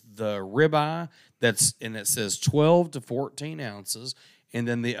is the ribeye and it says 12 to 14 ounces, and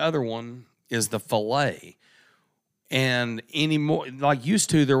then the other one is the filet. And anymore, like used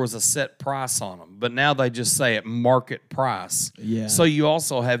to, there was a set price on them, but now they just say at market price. Yeah. So you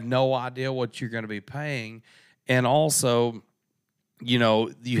also have no idea what you're going to be paying, and also, you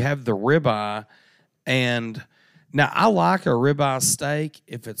have the ribeye, and now I like a ribeye steak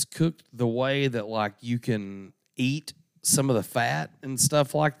if it's cooked the way that like you can eat some of the fat and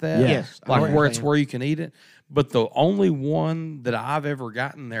stuff like that. Yeah. Yes, I know like what where you're it's saying. where you can eat it. But the only one that I've ever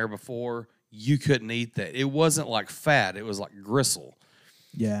gotten there before, you couldn't eat that. It wasn't like fat; it was like gristle.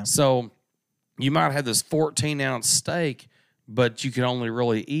 Yeah. So you might have this 14-ounce steak, but you can only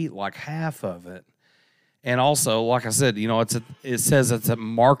really eat like half of it. And also, like I said, it says it's at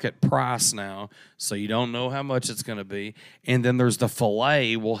market price now, so you don't know how much it's going to be. And then there's the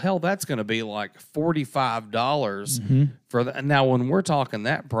filet. Well, hell, that's going to be like $45 for that. Now, when we're talking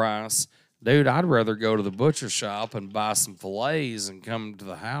that price, dude, I'd rather go to the butcher shop and buy some fillets and come to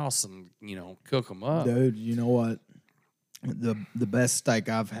the house and cook them up. Dude, you know what? The best steak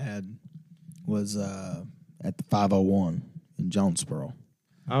I've had was at the 501 in Jonesboro.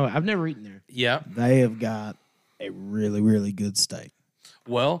 Oh, I've never eaten there. Yeah. They have got a really, really good steak.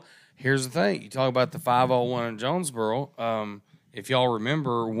 Well, here's the thing. You talk about the 501 in Jonesboro. If y'all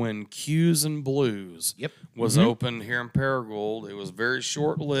remember when Q's and Blues was open here in Paragould, it was very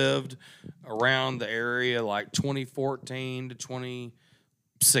short-lived around the area like 2014 to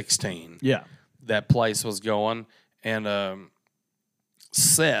 2016. Yeah. That place was going. And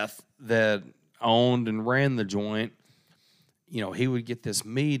Seth, that owned and ran the joint, he would get this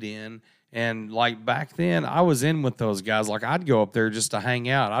meat in. And like back then, I was in with those guys. Like I'd go up there just to hang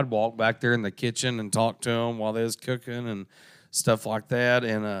out. I'd walk back there in the kitchen and talk to them while they was cooking and stuff like that.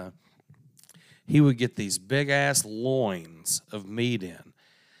 And he would get these big-ass loins of meat in.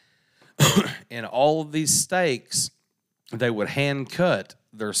 And all of these steaks, they would hand cut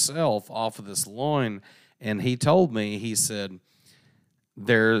theirself off of this loin. And he told me, he said,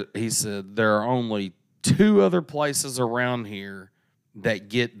 there are only 2 other places around here that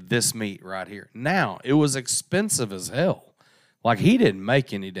get this meat right here. Now, it was expensive as hell. Like, he didn't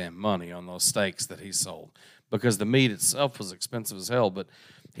make any damn money on those steaks that he sold because the meat itself was expensive as hell. But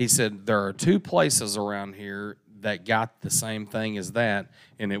he said there are 2 places around here that got the same thing as that,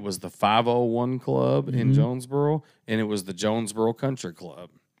 and it was the 501 Club in Jonesboro, and it was the Jonesboro Country Club.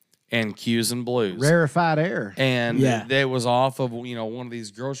 And Q's and Blues. Rarefied air. And Yeah. it was off of, one of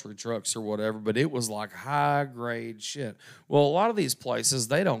these grocery trucks or whatever, but it was like high-grade shit. Well, a lot of these places,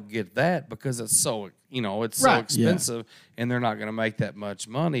 they don't get that because it's so, it's so Right. expensive, and they're not going to make that much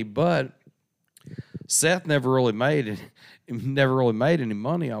money. But Seth never really made any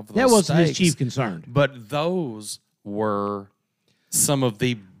money off of those That wasn't his steaks. chief concern. But those were some of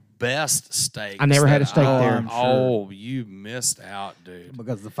the best steaks. I never had a that steak there. I'm sure. Oh, you missed out, dude.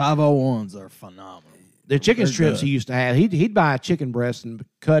 Because the 501s are phenomenal. The chicken They're strips good. he used to have, he'd buy a chicken breast and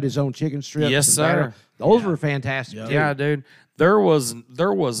cut his own chicken strips. Yes, and sir. batter. Those were fantastic. Yep. too. Yeah, dude. There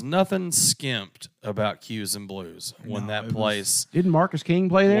was nothing skimped about Q's and Blues when that it was- place. Didn't Marcus King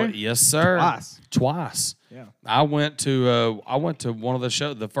play there? Well, yes, sir. Twice. Yeah. I went to one of the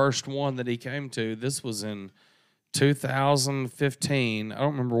shows. The first one that he came to. This was in 2015. I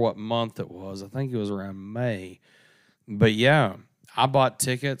don't remember what month it was. I think it was around May. But yeah, I bought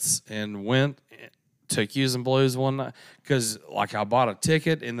tickets and went to Q's and Blues one night because like I bought a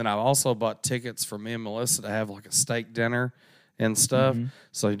ticket and then I also bought tickets for me and Melissa to have like a steak dinner and stuff.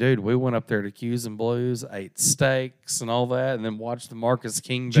 So, dude, we went up there to Q's and Blues, ate steaks and all that, and then watched the Marcus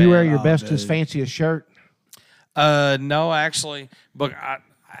King band. Did you wear your Oh, bestest, dude. fanciest shirt? No, actually, but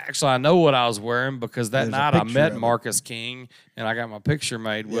I know what I was wearing because that There's a night I picture met of it. Marcus King and I got my picture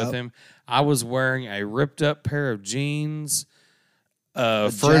made with Yep. him. I was wearing a ripped up pair of jeans, Fruit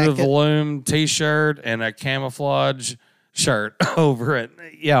of the jacket? Loom T-shirt, and a camouflage shirt over it.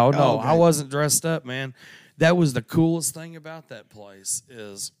 Yeah, no, Oh, okay. I wasn't dressed up, man. That was the coolest thing about that place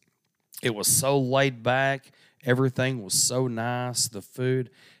is It was so laid back. Everything was so nice. The food,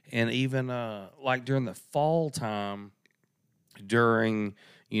 and even like during the fall time, during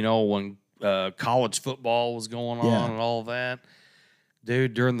when college football was going on and all that.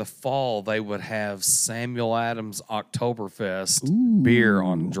 Dude, during the fall, they would have Samuel Adams Oktoberfest beer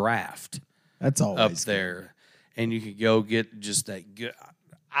on draft. That's always up there, and you could go get just that good.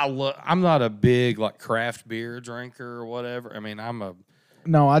 I'm not a big like craft beer drinker or whatever. I mean, I'm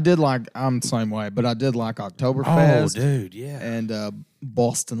the same way, but I did like Oktoberfest. Oh, dude, yeah, and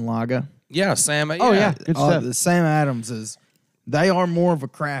Boston Lager. Yeah, Sam. Oh yeah, good stuff. The Sam Adams they are more of a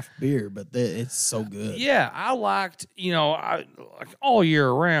craft beer, but it's so good. Yeah, I liked. I like all year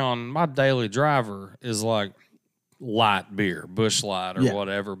around. My daily driver is like light beer, Busch Light or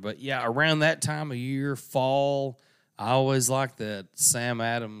whatever. But yeah, around that time of year, fall, I always liked that Sam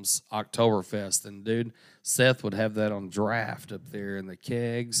Adams Oktoberfest. And dude, Seth would have that on draft up there in the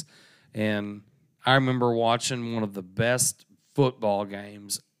kegs. And I remember watching one of the best football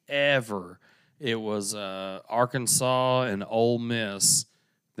games ever. It was Arkansas and Ole Miss.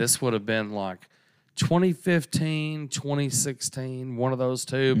 This would have been like 2015, 2016, one of those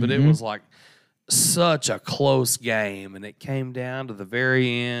two. But it was like such a close game, and it came down to the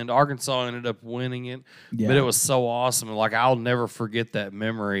very end. Arkansas ended up winning it, but it was so awesome. Like, I'll never forget that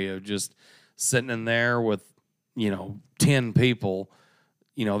memory of just sitting in there with, 10 people.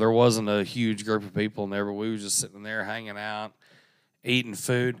 There wasn't a huge group of people in there, but we were just sitting there hanging out, eating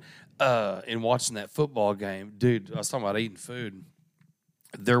food, and watching that football game. Dude, I was talking about eating food.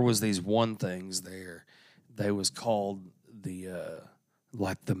 There was these one things there. They was called the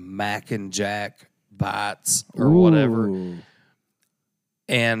like the Mac and Jack bites or whatever.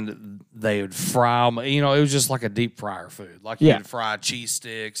 And they would fry them. It was just like a deep fryer food. Like you'd fry cheese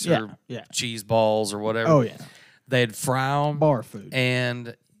sticks or cheese balls or whatever. Oh, yeah. They'd fry them. Bar food.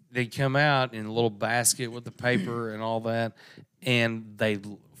 And they'd come out in a little basket with the paper and all that. And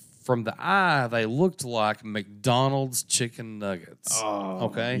from the eye, they looked like McDonald's chicken nuggets. Oh,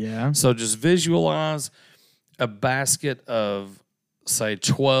 okay? Yeah. So just visualize a basket of, say,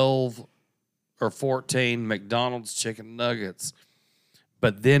 12 or 14 McDonald's chicken nuggets.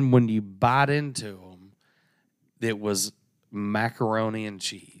 But then when you bite into them, it was macaroni and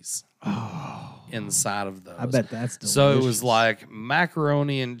cheese inside of those. I bet that's delicious. So it was like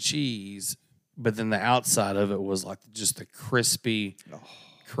macaroni and cheese, but then the outside of it was like just the crispy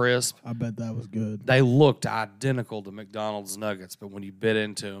crisp. I bet that was good. They looked identical to McDonald's nuggets, but when you bit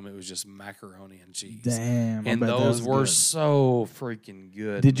into them, it was just macaroni and cheese. Damn. And those were so freaking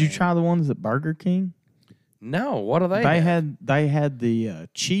good. Did you try the ones at Burger King? No. What do they have? They had the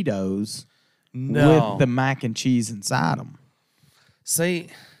Cheetos with the mac and cheese inside them. See,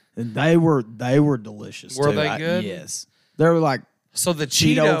 and they were delicious. Were too. they good? Yes. They were like so the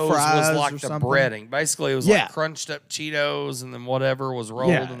Cheeto Cheetos fries was like or the something? breading. Basically, it was like crunched up Cheetos, and then whatever was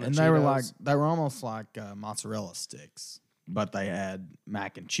rolled in the and Cheetos. they were almost like mozzarella sticks, but they had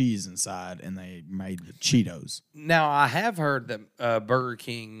mac and cheese inside, and they made the Cheetos. Now I have heard that Burger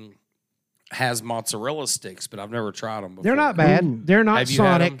King has mozzarella sticks, but I've never tried them before. They're not bad. Ooh. They're not Have you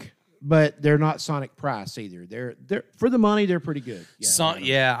had 'em? Sonic, but they're not Sonic price either. They're for the money. They're pretty good.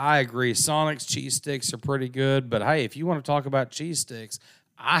 Yeah, I agree. Sonic's cheese sticks are pretty good, but hey, if you want to talk about cheese sticks,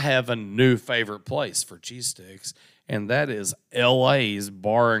 I have a new favorite place for cheese sticks, and that is LA's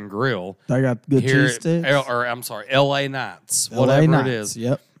Bar and Grill. They got good cheese sticks? I'm sorry, LA Nights, LA whatever Nights, it is.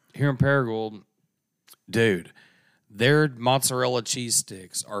 Yep. Here in Paragould, dude, their mozzarella cheese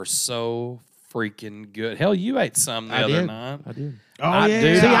sticks are so freaking good. Hell, you ate some the other night. I did. Oh, yeah.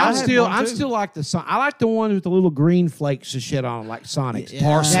 dude, See, I I still like I like the ones with the little green flakes of shit on them, like Sonic's. Yeah.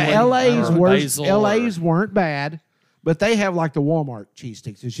 Parsley Now, LA's or weren't basil weren't bad, but they have like the Walmart cheese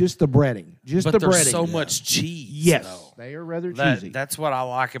sticks. It's just the breading, But the there's breading. so much cheese. Yes, though. they are rather cheesy. That's what I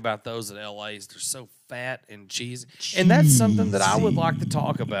like about those at LA's. They're so fat and cheesy. And that's something that I would like to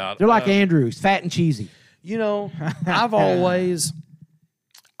talk about. They're like Andrews, fat and cheesy. I've always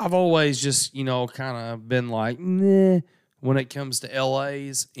just, kind of been like, nah, when it comes to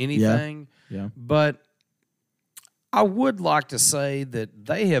LA's, anything. Yeah. But I would like to say that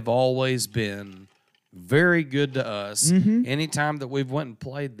they have always been very good to us anytime that we've went and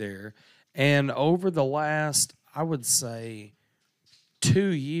played there. And over the last, I would say, 2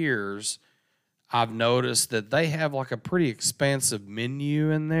 years, I've noticed that they have like a pretty expansive menu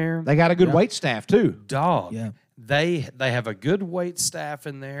in there. They got a good wait staff too. Dog. Yeah. They have a good wait staff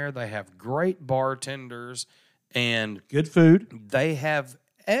in there. They have great bartenders and Good food. they have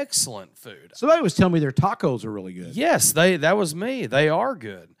excellent food. Somebody was telling me their tacos are really good. Yes, that was me. They are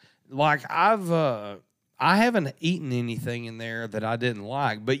good. Like I've I haven't eaten anything in there that I didn't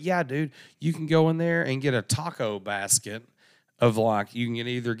like. But yeah, dude, you can go in there and get a taco basket of like, you can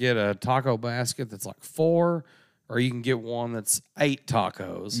either get a taco basket that's like 4, or you can get one that's 8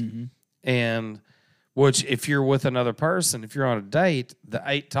 tacos. Mm-hmm. And which, if you're with another person, if you're on a date, the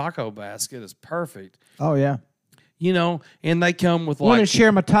 8 taco basket is perfect. Oh, yeah. You know, and they come with Want to like,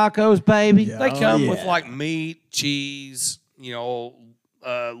 share my tacos, baby? Yeah. they come with yeah. like meat, cheese, you know,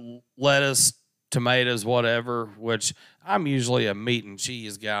 lettuce, tomatoes, whatever, which I'm usually a meat and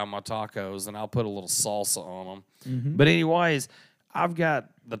cheese guy on my tacos, and I'll put a little salsa on them. Mm-hmm. But anyways, I've got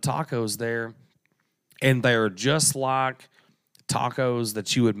the tacos there, and they're just like tacos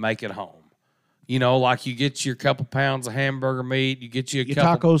that you would make at home. You know, like you get your couple pounds of hamburger meat, you get you a Your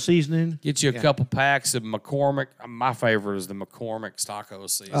couple taco seasoning. get you a couple packs of McCormick. My favorite is the McCormick's taco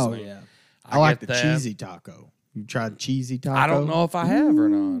seasoning. Oh, yeah. I like the get that. cheesy taco. You tried cheesy taco? I don't know if I have or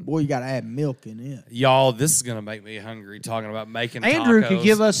not. Boy, you got to add milk in it. Y'all, this is going to make me hungry talking about making Andrew tacos. could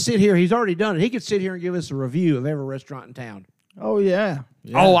give us sit here. He's already done it. He could sit here and give us a review of every restaurant in town. Oh, yeah.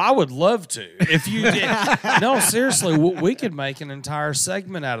 Oh, I would love to. If you did. No, seriously, we could make an entire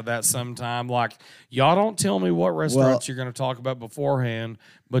segment out of that sometime. Like, y'all don't tell me what restaurants you're going to talk about beforehand,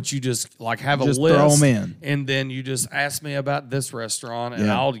 but you just, like, have Just a list. throw 'em in. And then you just ask me about this restaurant, and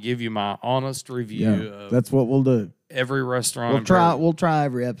Yeah. I'll give you my honest review of That's what we'll do. every restaurant We'll try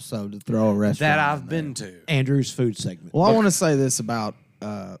every episode to throw a restaurant that in I've there. been to. Andrew's food segment. Well, I want to say this about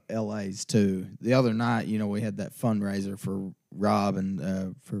LA's too. The other night, you know, we had that fundraiser for Rob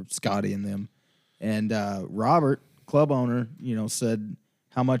and for Scotty and them. And Robert, club owner, you know, said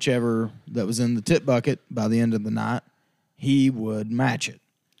how much ever that was in the tip bucket by the end of the night, he would match it.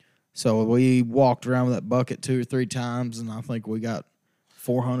 So we walked around with that bucket 2 or 3 times, and I think we got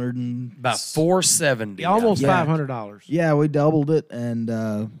 400 and About $470. Almost Yeah. $500. Yeah, we doubled it, and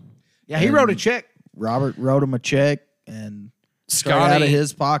Yeah, he wrote a check. Robert wrote him a check and straight out of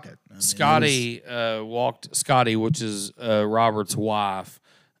his pocket. I mean, Scotty Scotty, which is Robert's wife.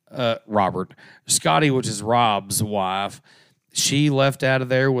 Scotty, which is Rob's wife. She left out of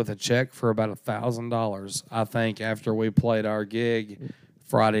there with a check for about $1,000, I think, after we played our gig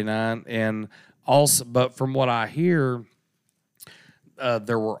Friday night. And also, but from what I hear,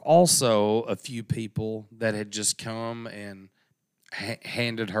 there were also a few people that had just come and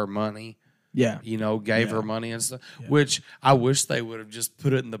handed her money. Yeah. You know, gave her money and stuff, which I wish they would have just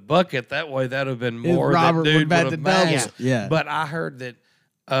put it in the bucket. That way, that would have been more. Robert that dude would bet would the have double. matched. Yeah. But I heard that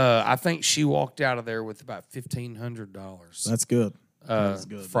I think she walked out of there with about $1,500. That's good. That's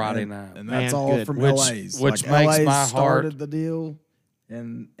good. Friday And- night. and that's Man, all good. from Which- LA's. which Like, makes LA's my started heart- the deal,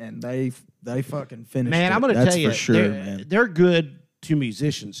 and they fucking finished. Man, it. I'm going to That's tell you, for sure, man. they're good to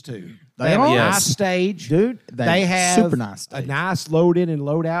musicians too. They have are. a Yes. nice stage, Dude, They have super nice. a stage. nice load in and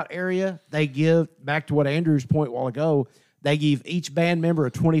load out area. They give, back to what Andrew's point a while ago, they give each band member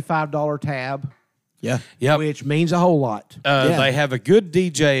a $25 tab, Yeah. Yep. which means a whole lot. Yeah. They have a good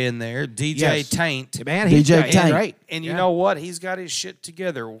DJ in there, DJ Yes. Taint. Man, he's DJ got- Tank. great. And you Yeah. know what? He's got his shit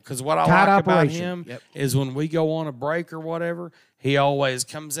together. Because what I Tight like about operation. him Yep. is when we go on a break or whatever, he always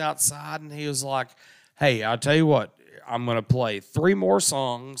comes outside and he was like, hey, I'll tell you what, I'm going to play 3 more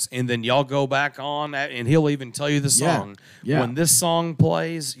songs and then y'all go back on. And he'll even tell you the Yeah. song. Yeah. When this song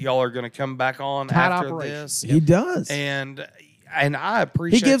plays, y'all are going to come back on Tight after operation. this. He does. And I He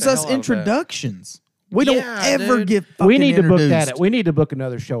appreciate gives the us hell out of that. introductions. We don't Yeah, ever dude. get fucking We need to book introduced. that. We need to book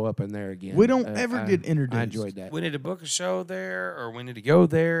another show up in there again. We don't ever get I introduced. enjoyed that. We need to book a show there, or we need to go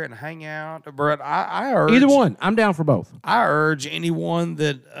there and hang out. But I urge Either one. I'm down for both. I urge anyone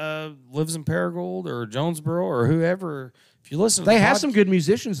that lives in Paragould or Jonesboro or whoever, if you listen to They the have some good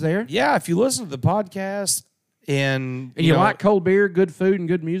musicians there. Yeah, if you listen to the podcast and And you know, like cold beer, good food, and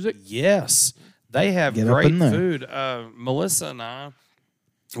good music? yes, they have Get up great in there. food. Melissa and I,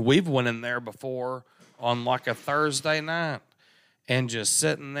 we've went in there before on like a Thursday night and just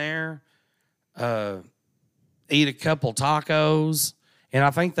sitting there, eat a couple tacos, and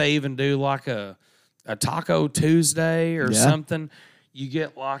I think they even do like a Taco Tuesday or Yeah. something. You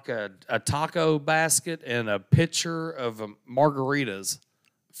get like a taco basket and a pitcher of margaritas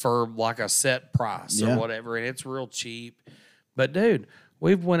for like a set price Yeah. or whatever, and it's real cheap. But dude,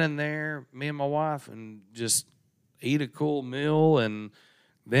 we've went in there, me and my wife, and just eat a cool meal, and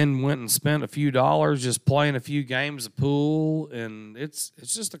then went and spent a few dollars just playing a few games of pool, and it's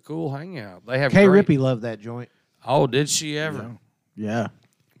just a cool hangout. They have Kay great- Rippey loved that joint. Oh, did she ever? Yeah.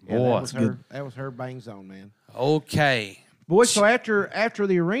 Yeah, Boy, that was her bang zone, man. okay. Boy, so after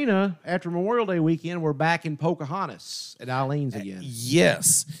the arena, after Memorial Day weekend, we're back in Pocahontas at Eileen's again.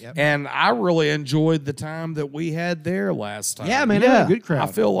 Yes. Yep. And I really enjoyed the time that we had there last time. Yeah, man, they had a good crowd.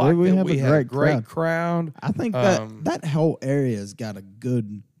 I feel like we that have we a had a great great crowd. I think that whole area's got a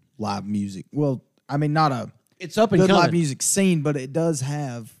good live music. Well, I mean, not a It's up and good coming. live music scene, but it does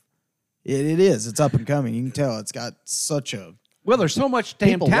have. It is. It's up and coming. You can tell it's got such a. Well, there's so much damn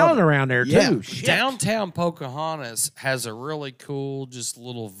People love talent it. around there, Yeah. too. Shit. Downtown Pocahontas has a really cool, just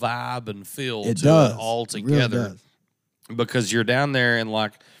little vibe and feel It to does it all It really together. does. Because you're down there in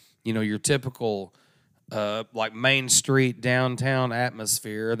your typical like Main Street downtown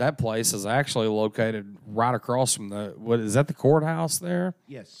atmosphere. That place is actually located right across from the the courthouse there?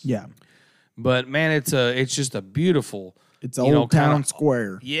 Yes. Yeah, But man, it's just a beautiful. it's Old Town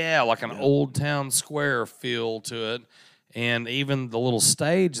Square. Yeah, like an old town square feel to it. And even the little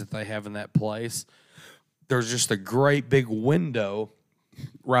stage that they have in that place, there's just a great big window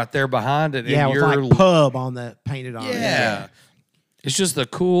right there behind it. Yeah, and with like pub on the painted on it. yeah. It's just a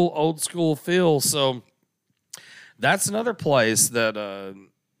cool old school feel. So that's another place that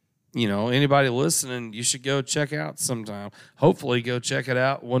anybody listening, you should go check out sometime. Hopefully go check it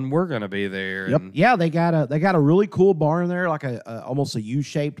out when we're going to be there. Yep. And Yeah, they got a really cool bar in there, like a almost a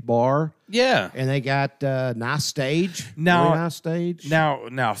U-shaped bar, yeah. and they got a nice stage. Now- really nice stage.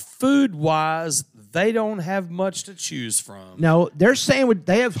 Now food wise, they don't have much to choose from. No, their sandwich.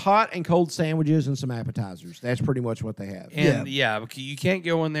 They have hot and cold sandwiches and some appetizers. That's pretty much what they have. And because you can't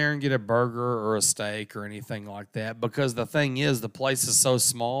go in there and get a burger or a steak or anything like that, because the thing is, the place is so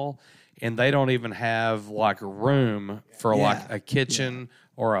small and they don't even have like a room for like a kitchen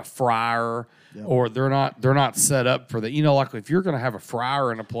or a fryer, or they're not set up for that. Like if you're going to have a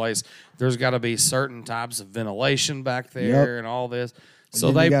fryer in a place, there's got to be certain types of ventilation back there and all this. So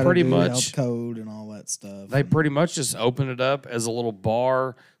And then they you gotta pretty do much health code and all that stuff. they pretty much just open it up as a little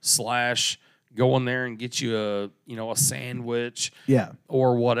bar / go in there and get you a sandwich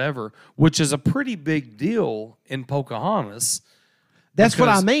or whatever, which is a pretty big deal in Pocahontas. That's what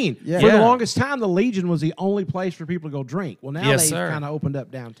I Because- mean. Yeah. For the Yeah. longest time, the Legion was the only place for people to go drink. Well, now Yes, they've sir. kind of opened up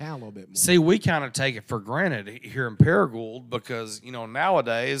downtown a little bit more. See, we kind of take it for granted here in Paragould because,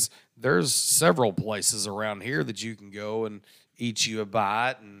 nowadays there's several places around here that you can go and eat you a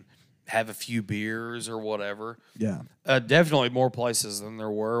bite and have a few beers or whatever. Yeah. Definitely more places than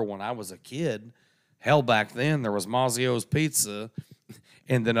there were when I was a kid. Hell, back then there was Mazzio's Pizza.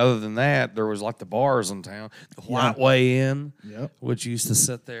 And then other than that, there was like the bars in town. The White Way Inn, which used to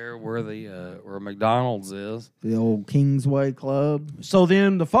sit there where where McDonald's is. The old Kingsway Club. So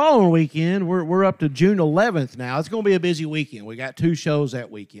then the following weekend, we're up to June 11th now. It's going to be a busy weekend. We got 2 shows that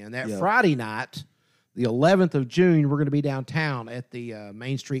weekend. That Friday night, the 11th of June, we're going to be downtown at the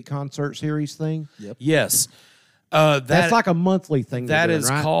Main Street Concert Series thing. Yep. Yes. That's like a monthly thing. That they're is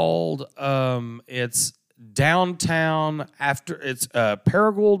doing, right? called it's downtown after it's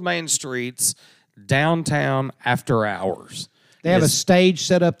Paragould Main Streets downtown after hours. They have a stage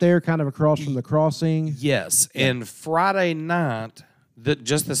set up there kind of across from the crossing. Yes, and Friday night,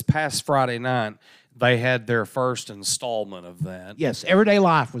 just this past Friday night, they had their first installment of that. Yes, Everyday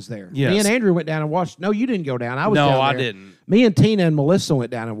Life was there. Yes. Me and Andrew went down and watched. No, you didn't go down. I was No, down there. I didn't. Me and Tina and Melissa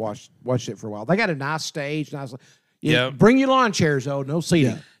went down and watched it for a while. They got a nice stage. Bring your lawn chairs, though. No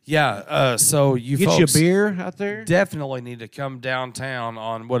seating. Yeah, so you Get folks you a beer out there. definitely need to come downtown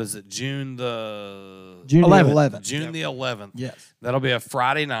on, what is it, June June 11th. June the 11th. Yes. That'll be a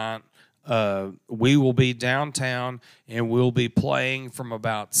Friday night. We will be downtown, and we'll be playing from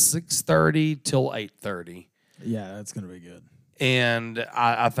about 6:30 till 8:30. Yeah, that's going to be good. And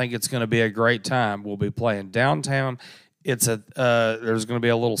I think it's going to be a great time. We'll be playing downtown. There's going to be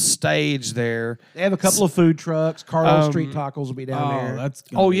a little stage there. They have a couple of food trucks. Carlos Street Tacos will be down there. That's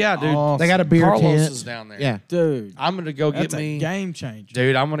Yeah, dude. awesome. They got a beer Carlos tent. is down there. Yeah. Dude. I'm going to go That's get me a game changer.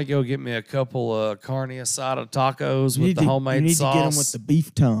 Dude, I'm gonna go get me a couple of carne asada tacos with the homemade you need sauce. to get them with the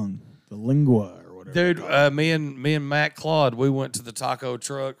beef tongue, the lingua or whatever. Dude, me and Matt Claude, we went to the taco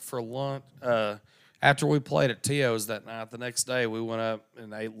truck for lunch. After we played at Tio's that night, the next day we went up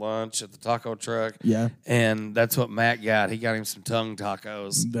and ate lunch at the taco truck. Yeah. And that's what Matt got. He got him some tongue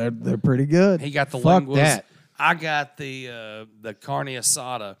tacos. They're pretty good. He got the Fuck linguas. that. I got the carne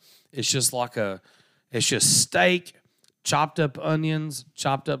asada. It's just it's just steak, chopped up onions,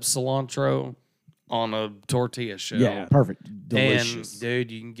 chopped up cilantro on a tortilla shell. Yeah. Perfect. Delicious. And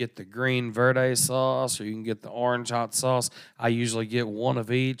dude, you can get the green verde sauce or you can get the orange hot sauce. I usually get one of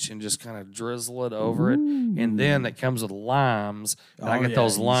each and just kind of drizzle it over it. And then it comes with limes. And I Oh, get yeah.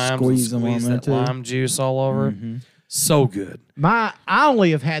 those You limes squeeze and them on squeeze there, that too. lime juice all over it. So good. I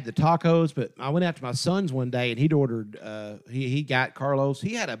only have had the tacos, but I went out to my son's one day and he'd ordered. He got Carlos.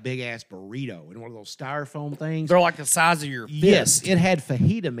 He had a big ass burrito in one of those styrofoam things. They're like the size of your fist. Yes, it had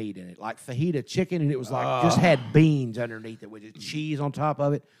fajita meat in it, like fajita chicken, and it was like just had beans underneath it with the cheese on top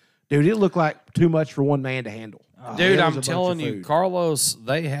of it. Dude, it looked like too much for one man to handle. Dude, It was a I'm bunch telling of you, food. Carlos,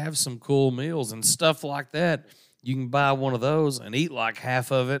 they have some cool meals and stuff like that. You can buy one of those and eat like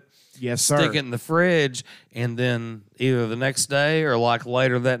half of it. Yes, sir. Stick it in the fridge, and then either the next day or like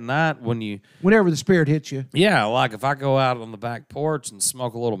later that night Whenever the spirit hits you. yeah, like if I go out on the back porch and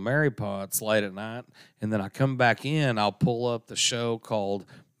smoke a little Mary Pots late at night, and then I come back in, I'll pull up the show called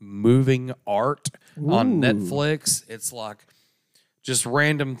Moving Art on Netflix. It's like just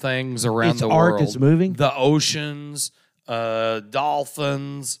random things around the art world. that's moving? The oceans,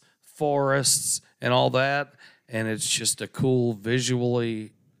 dolphins, forests, and all that. And it's just a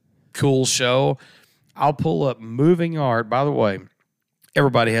visually cool show. I'll pull up Moving Art. By the way,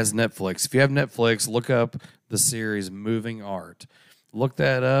 everybody has Netflix. If you have Netflix, look up the series Moving Art. Look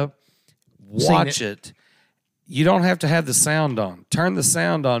that up. Watch it. You don't have to have the sound on. Turn the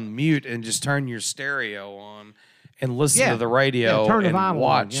sound on mute and just turn your stereo on and listen to the radio turn the and vinyl on,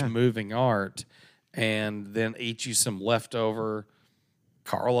 watch Moving Art, and then eat you some leftover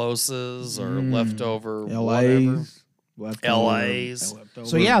Carlos's or leftover whatever. LA's.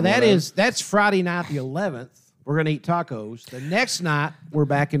 So that's Friday night the 11th. We're gonna eat tacos. The next night we're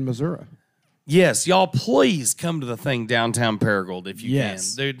back in Missouri. Yes, y'all, please come to the thing downtown Paragould if you can,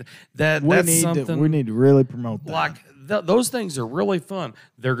 dude. That's something we need to really promote that. like. Those things are really fun.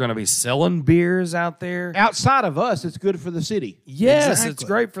 They're going to be selling beers out there. Outside of us, it's good for the city. Yes, Exactly. it's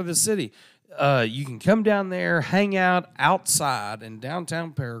great for the city. You can come down there, hang out outside in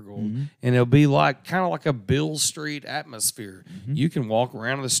downtown Paragould, and it'll be like kind of like a Bill Street atmosphere. You can walk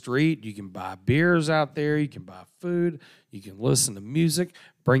around the street. You can buy beers out there. You can buy food. You can listen to music.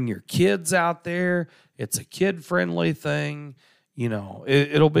 Bring your kids out there. It's a kid-friendly thing. You know,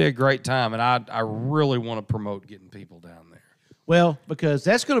 it'll be a great time, and I really want to promote getting people down there. Well, because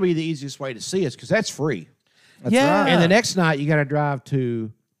that's going to be the easiest way to see us, because that's free. That's right. And the next night you got to drive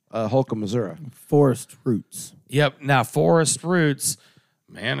to Holcomb, Missouri. Forest Roots. Yep. Now, Forest Roots,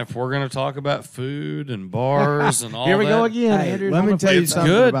 man, if we're going to talk about food and bars and all Here we that, go again. Hey, Andrew's let on me the tell you flip side.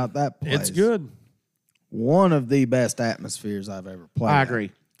 something good. about that place. It's good. One of the best atmospheres I've ever played. I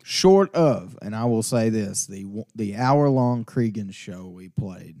agree. Short of, and I will say this, the hour-long Cregan show we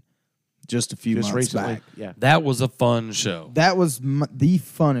played just a few months recently. back. Yeah. That was a fun show. That was the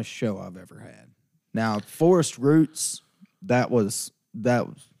funnest show I've ever had. Now, Forest Roots, that was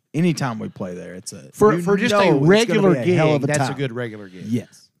anytime we play there, it's a For just a regular gig, hell of a that's time. a good regular gig.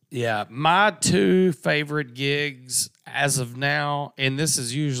 Yes. Yeah, my two favorite gigs as of now, and this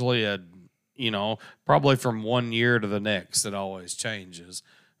is usually probably from one year to the next, it always changes.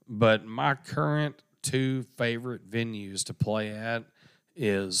 But my current two favorite venues to play at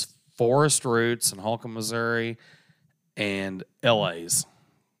is Forest Roots in Holcomb, Missouri, and LA's.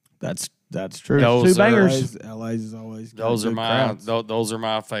 That's true. Those Two bangers. LA's is always got Those are good my crowds. those are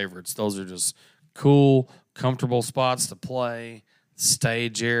my favorites. Those are just cool, comfortable spots to play.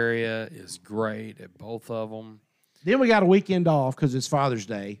 Stage area is great at both of them. Then we got a weekend off because it's Father's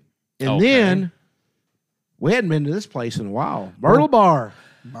Day. And Okay. then we hadn't been to this place in a while. Myrtle Bar,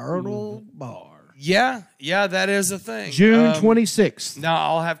 Myrtle Bar. Yeah, that is a thing. June 26th. Now,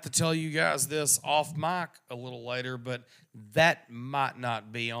 I'll have to tell you guys this off mic a little later, but that might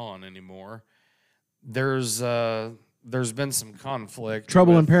not be on anymore. There's been some conflict.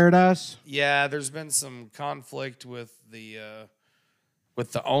 Trouble in with- Paradise. Yeah, there's been some conflict with the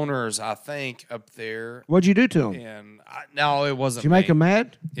owners, I think, up there. What'd you do to them? And no, it wasn't. Did you make me. them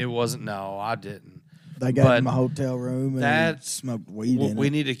mad? It wasn't. No, I didn't. They got But him a hotel room and that- smoked weed in We it.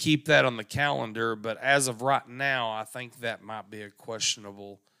 need to keep that on the calendar, but as of right now, I think that might be a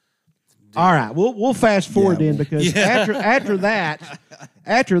questionable. All right, we'll fast forward Yeah, then because after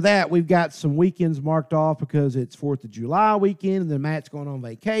that we've got some weekends marked off because it's 4th of July weekend and then Matt's going on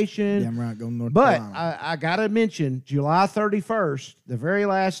vacation. Damn right, going to North But Carolina. I got to mention July 31st, the very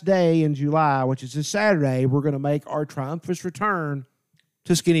last day in July, which is a Saturday, we're going to make our triumphant return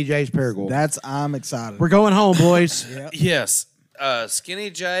to Skinny J's Paragould. I'm excited. We're going home, boys. Yes, Skinny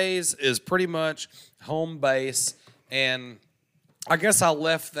J's is pretty much home base, and I guess I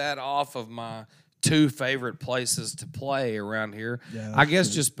left that off of my two favorite places to play around here. Yeah, I guess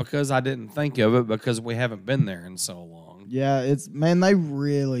just because I didn't think of it because we haven't been there in so long. Yeah, they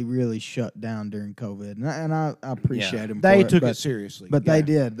really, really shut down during COVID, and I appreciate them. They for took but, it seriously. but Yeah. they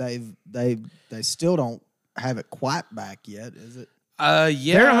did. They still don't have it quite back yet, is it?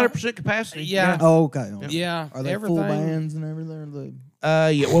 Yeah. They're 100% capacity. Yeah. Oh, okay. Yeah. Are they full bands and everything?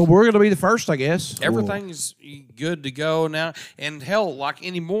 Yeah. Well, we're going to be the first, I guess. Everything's good to go now. And hell, like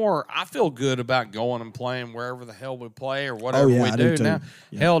anymore, I feel good about going and playing wherever the hell we play or whatever we I do too. now.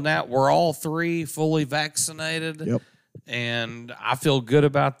 Yeah. Hell, now we're all 3 fully vaccinated. Yep. And I feel good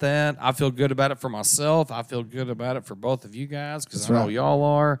about that. I feel good about it for myself. I feel good about it for both of you guys because I know y'all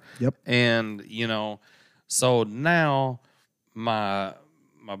are. Yep. And, so now my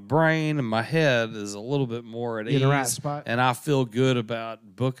brain and my head is a little bit more at ease. In the right spot. And I feel good about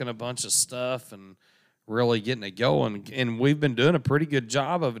booking a bunch of stuff and really getting it going. And we've been doing a pretty good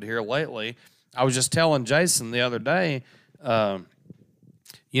job of it here lately. I was just telling Jason the other day, I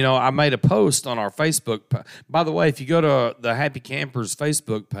made a post on our Facebook. By the way, if you go to the Happy Campers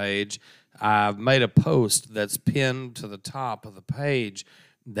Facebook page, I've made a post that's pinned to the top of the page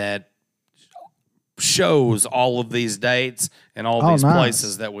that shows all of these dates and all these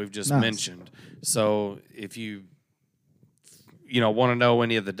places that we've just mentioned. So if you want to know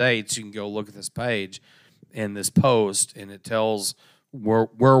any of the dates, you can go look at this page and this post, and it tells where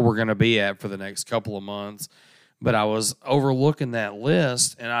we're going to be at for the next couple of months. But I was overlooking that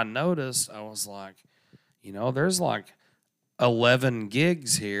list, and I noticed, I was like, there's like 11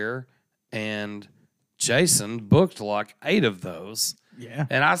 gigs here, and Jason booked like 8 of those. Yeah.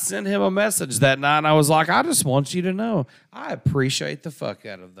 And I sent him a message that night, and I was like, I just want you to know, I appreciate the fuck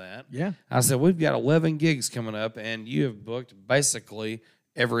out of that. Yeah. I said, we've got 11 gigs coming up, and you have booked basically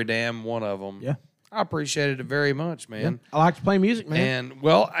every damn one of them. Yeah. I appreciated it very much, man. I like to play music, man.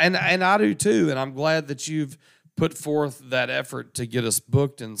 And I do too, and I'm glad that you've put forth that effort to get us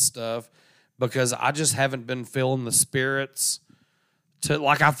booked and stuff, because I just haven't been feeling the spirits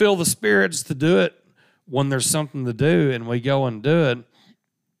I feel the spirits to do it when there's something to do and we go and do it,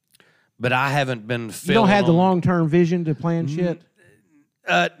 but I haven't been feeling. You don't have the long-term vision to plan shit?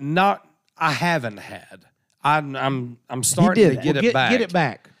 I haven't had. I'm starting to get it back. Get it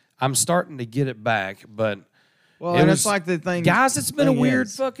back. I'm starting to get it back, but it's like the thing, guys. It's been a weird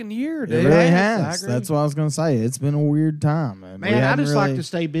fucking year, dude. It really has. has. That's what I was going to say. It's been a weird time, man. Man, I just like to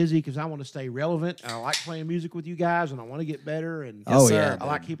stay busy because I want to stay relevant, and I like playing music with you guys, and I want to get better. And yeah, I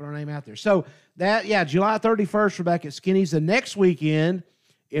like keeping our name out there. So July 31st, we're back at Skinny's. The next weekend,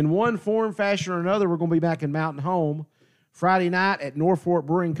 in one form, fashion, or another, we're going to be back in Mountain Home. Friday night at Norfolk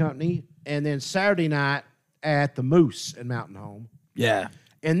Brewing Company, and then Saturday night at the Moose in Mountain Home. Yeah.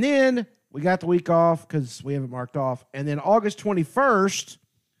 And then we got the week off because we haven't marked off. And then August 21st.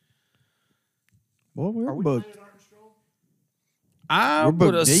 Well, we're booked. I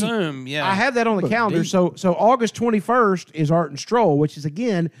would assume, yeah. I have that on the calendar. So August 21st is Art and Stroll, which is,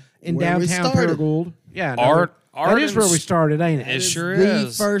 again, in downtown Paragould. Yeah. Art that is where we started, ain't it? It sure the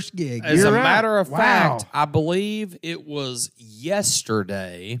is. first gig. As You're a right. matter of fact, Wow. I believe it was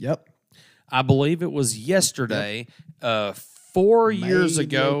yesterday. Yep. I believe it was yesterday. 4 years May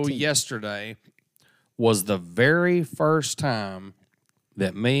ago, 18th. yesterday was the very first time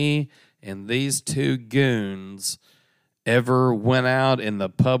that me and these 2 goons ever went out in the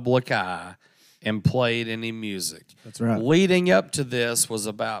public eye and played any music. That's right. Leading up to this was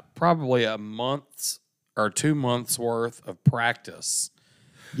about probably a month's or 2 months worth of practice.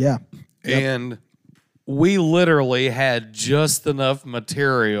 Yeah. And we literally had just enough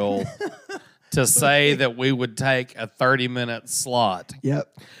material to say that we would take a 30-minute slot.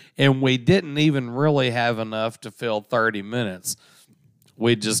 Yep. And we didn't even really have enough to fill 30 minutes.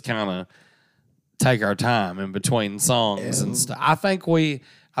 We'd just kind of take our time in between songs and stuff. I think we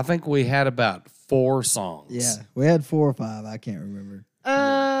had about 4 songs. Yeah. We had 4 or 5. I can't remember.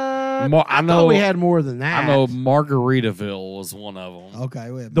 I know we had more than that. I know Margaritaville was one of them.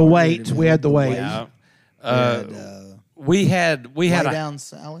 Okay. We had The Wait. We had The Wait. Yeah. We We had Lay a. Down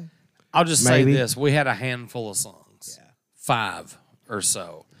Sally. I'll just Maybe. say this: we had a handful of songs, 5 or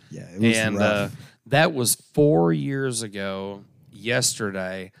so. Yeah. It was rough. That was 4 years ago.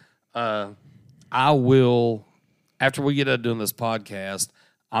 Yesterday, I will. After we get done doing this podcast,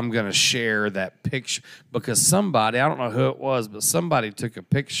 I'm going to share that picture because somebody, I don't know who it was, but somebody took a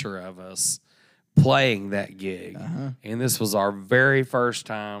picture of us playing that gig. And this was our very first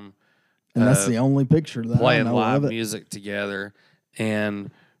time And that's the only picture that I playing know live of it. music together.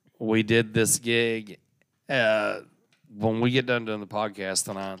 And we did this gig. When we get done doing the podcast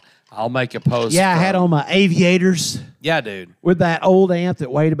tonight, I'll make a post. Yeah, I had on my aviators Yeah, dude. with that old amp that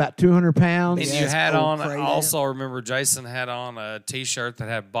weighed about 200 pounds. And Yeah, you it's had old on, I crate also remember Jason had on a T-shirt that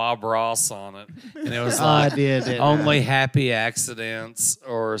had Bob Ross on it. And it was I like, did. didn't I? only happy accidents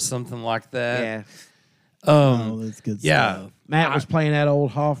or something like that. Yeah. Oh, that's good Yeah. stuff. Matt was playing that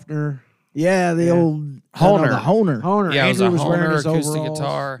old Hofner. Yeah, the old Honer. The Honer. Honer. Yeah, Andrew it was a wearing Honer his acoustic overalls.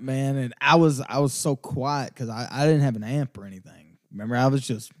 guitar. Man, and I was so quiet because I didn't have an amp or anything. Remember, I was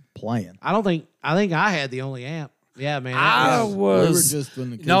just playing. I think I had the only amp. Yeah, man. I We was. were just doing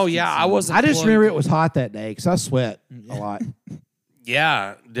the No, acoustic yeah, I sound. wasn't. I just plugged- remember it was hot that day because I sweat a lot.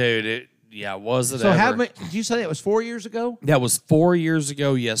 Yeah, dude. Was it So ever? how many? Did you say it was 4 years ago? That was 4 years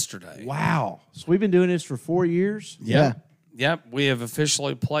ago yesterday. Wow. So we've been doing this for 4 years. Yeah. Yep, we have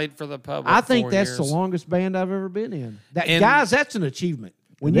officially played for the public. I think 4 that's the years. longest band I've ever been in. And- Guys, that's an achievement.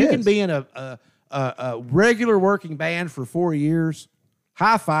 When It you can is. be in a regular working band for 4 years,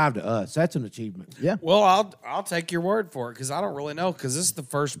 high five to us. That's an achievement. Yeah. Well, I'll take your word for it because I don't really know because this is the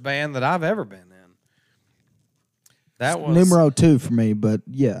first band that I've ever been in. That was Numero 2 for me, but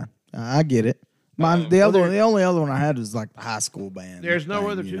yeah, I get it. Mine, the only other one I had was like the high school band. There's no thing,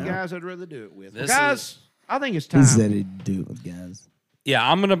 other you two know? guys I'd rather do it with. This Guys, is- I think it's He time. said he'd do it with guys. Yeah,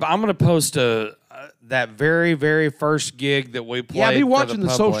 I'm gonna post that very very first gig that we played. Yeah, be for watching the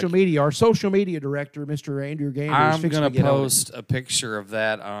public. social media. Our social media director, Mr. Andrew Gander, is I'm fixing gonna to get on it. post a picture of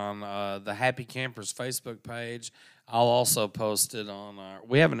that on the Happy Campers Facebook page. I'll also post it on.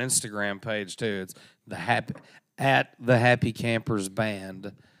 We have an Instagram page too. It's the Happy Campers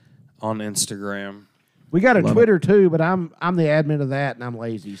Band on Instagram. We got a Love Twitter too, but I'm the admin of that, and I'm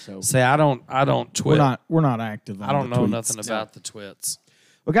lazy. So, Say I don't twit. We're not active. On I don't the know tweets. nothing about the twits.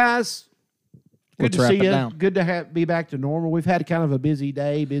 well, guys, good Let's to wrap see it you. down. Good to be back to normal. We've had kind of a busy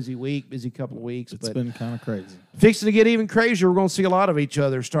day, busy week, busy couple of weeks, It's but been kind of crazy. fixing to get even crazier. We're going to see a lot of each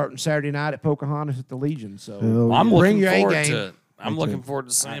other starting Saturday night at Pocahontas at the Legion. So, Oh, Well, I'm yeah. Bring looking your A forward game. to it. I'm Me looking too. forward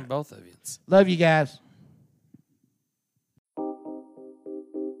to seeing both of you. love you guys.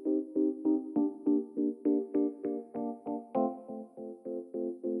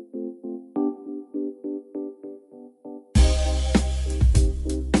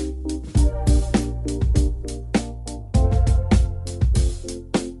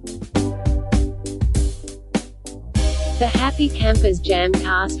 The Happy Campers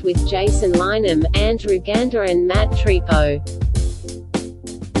JamCast with Jason Lynham, Andrew Gander and Matt Tripo.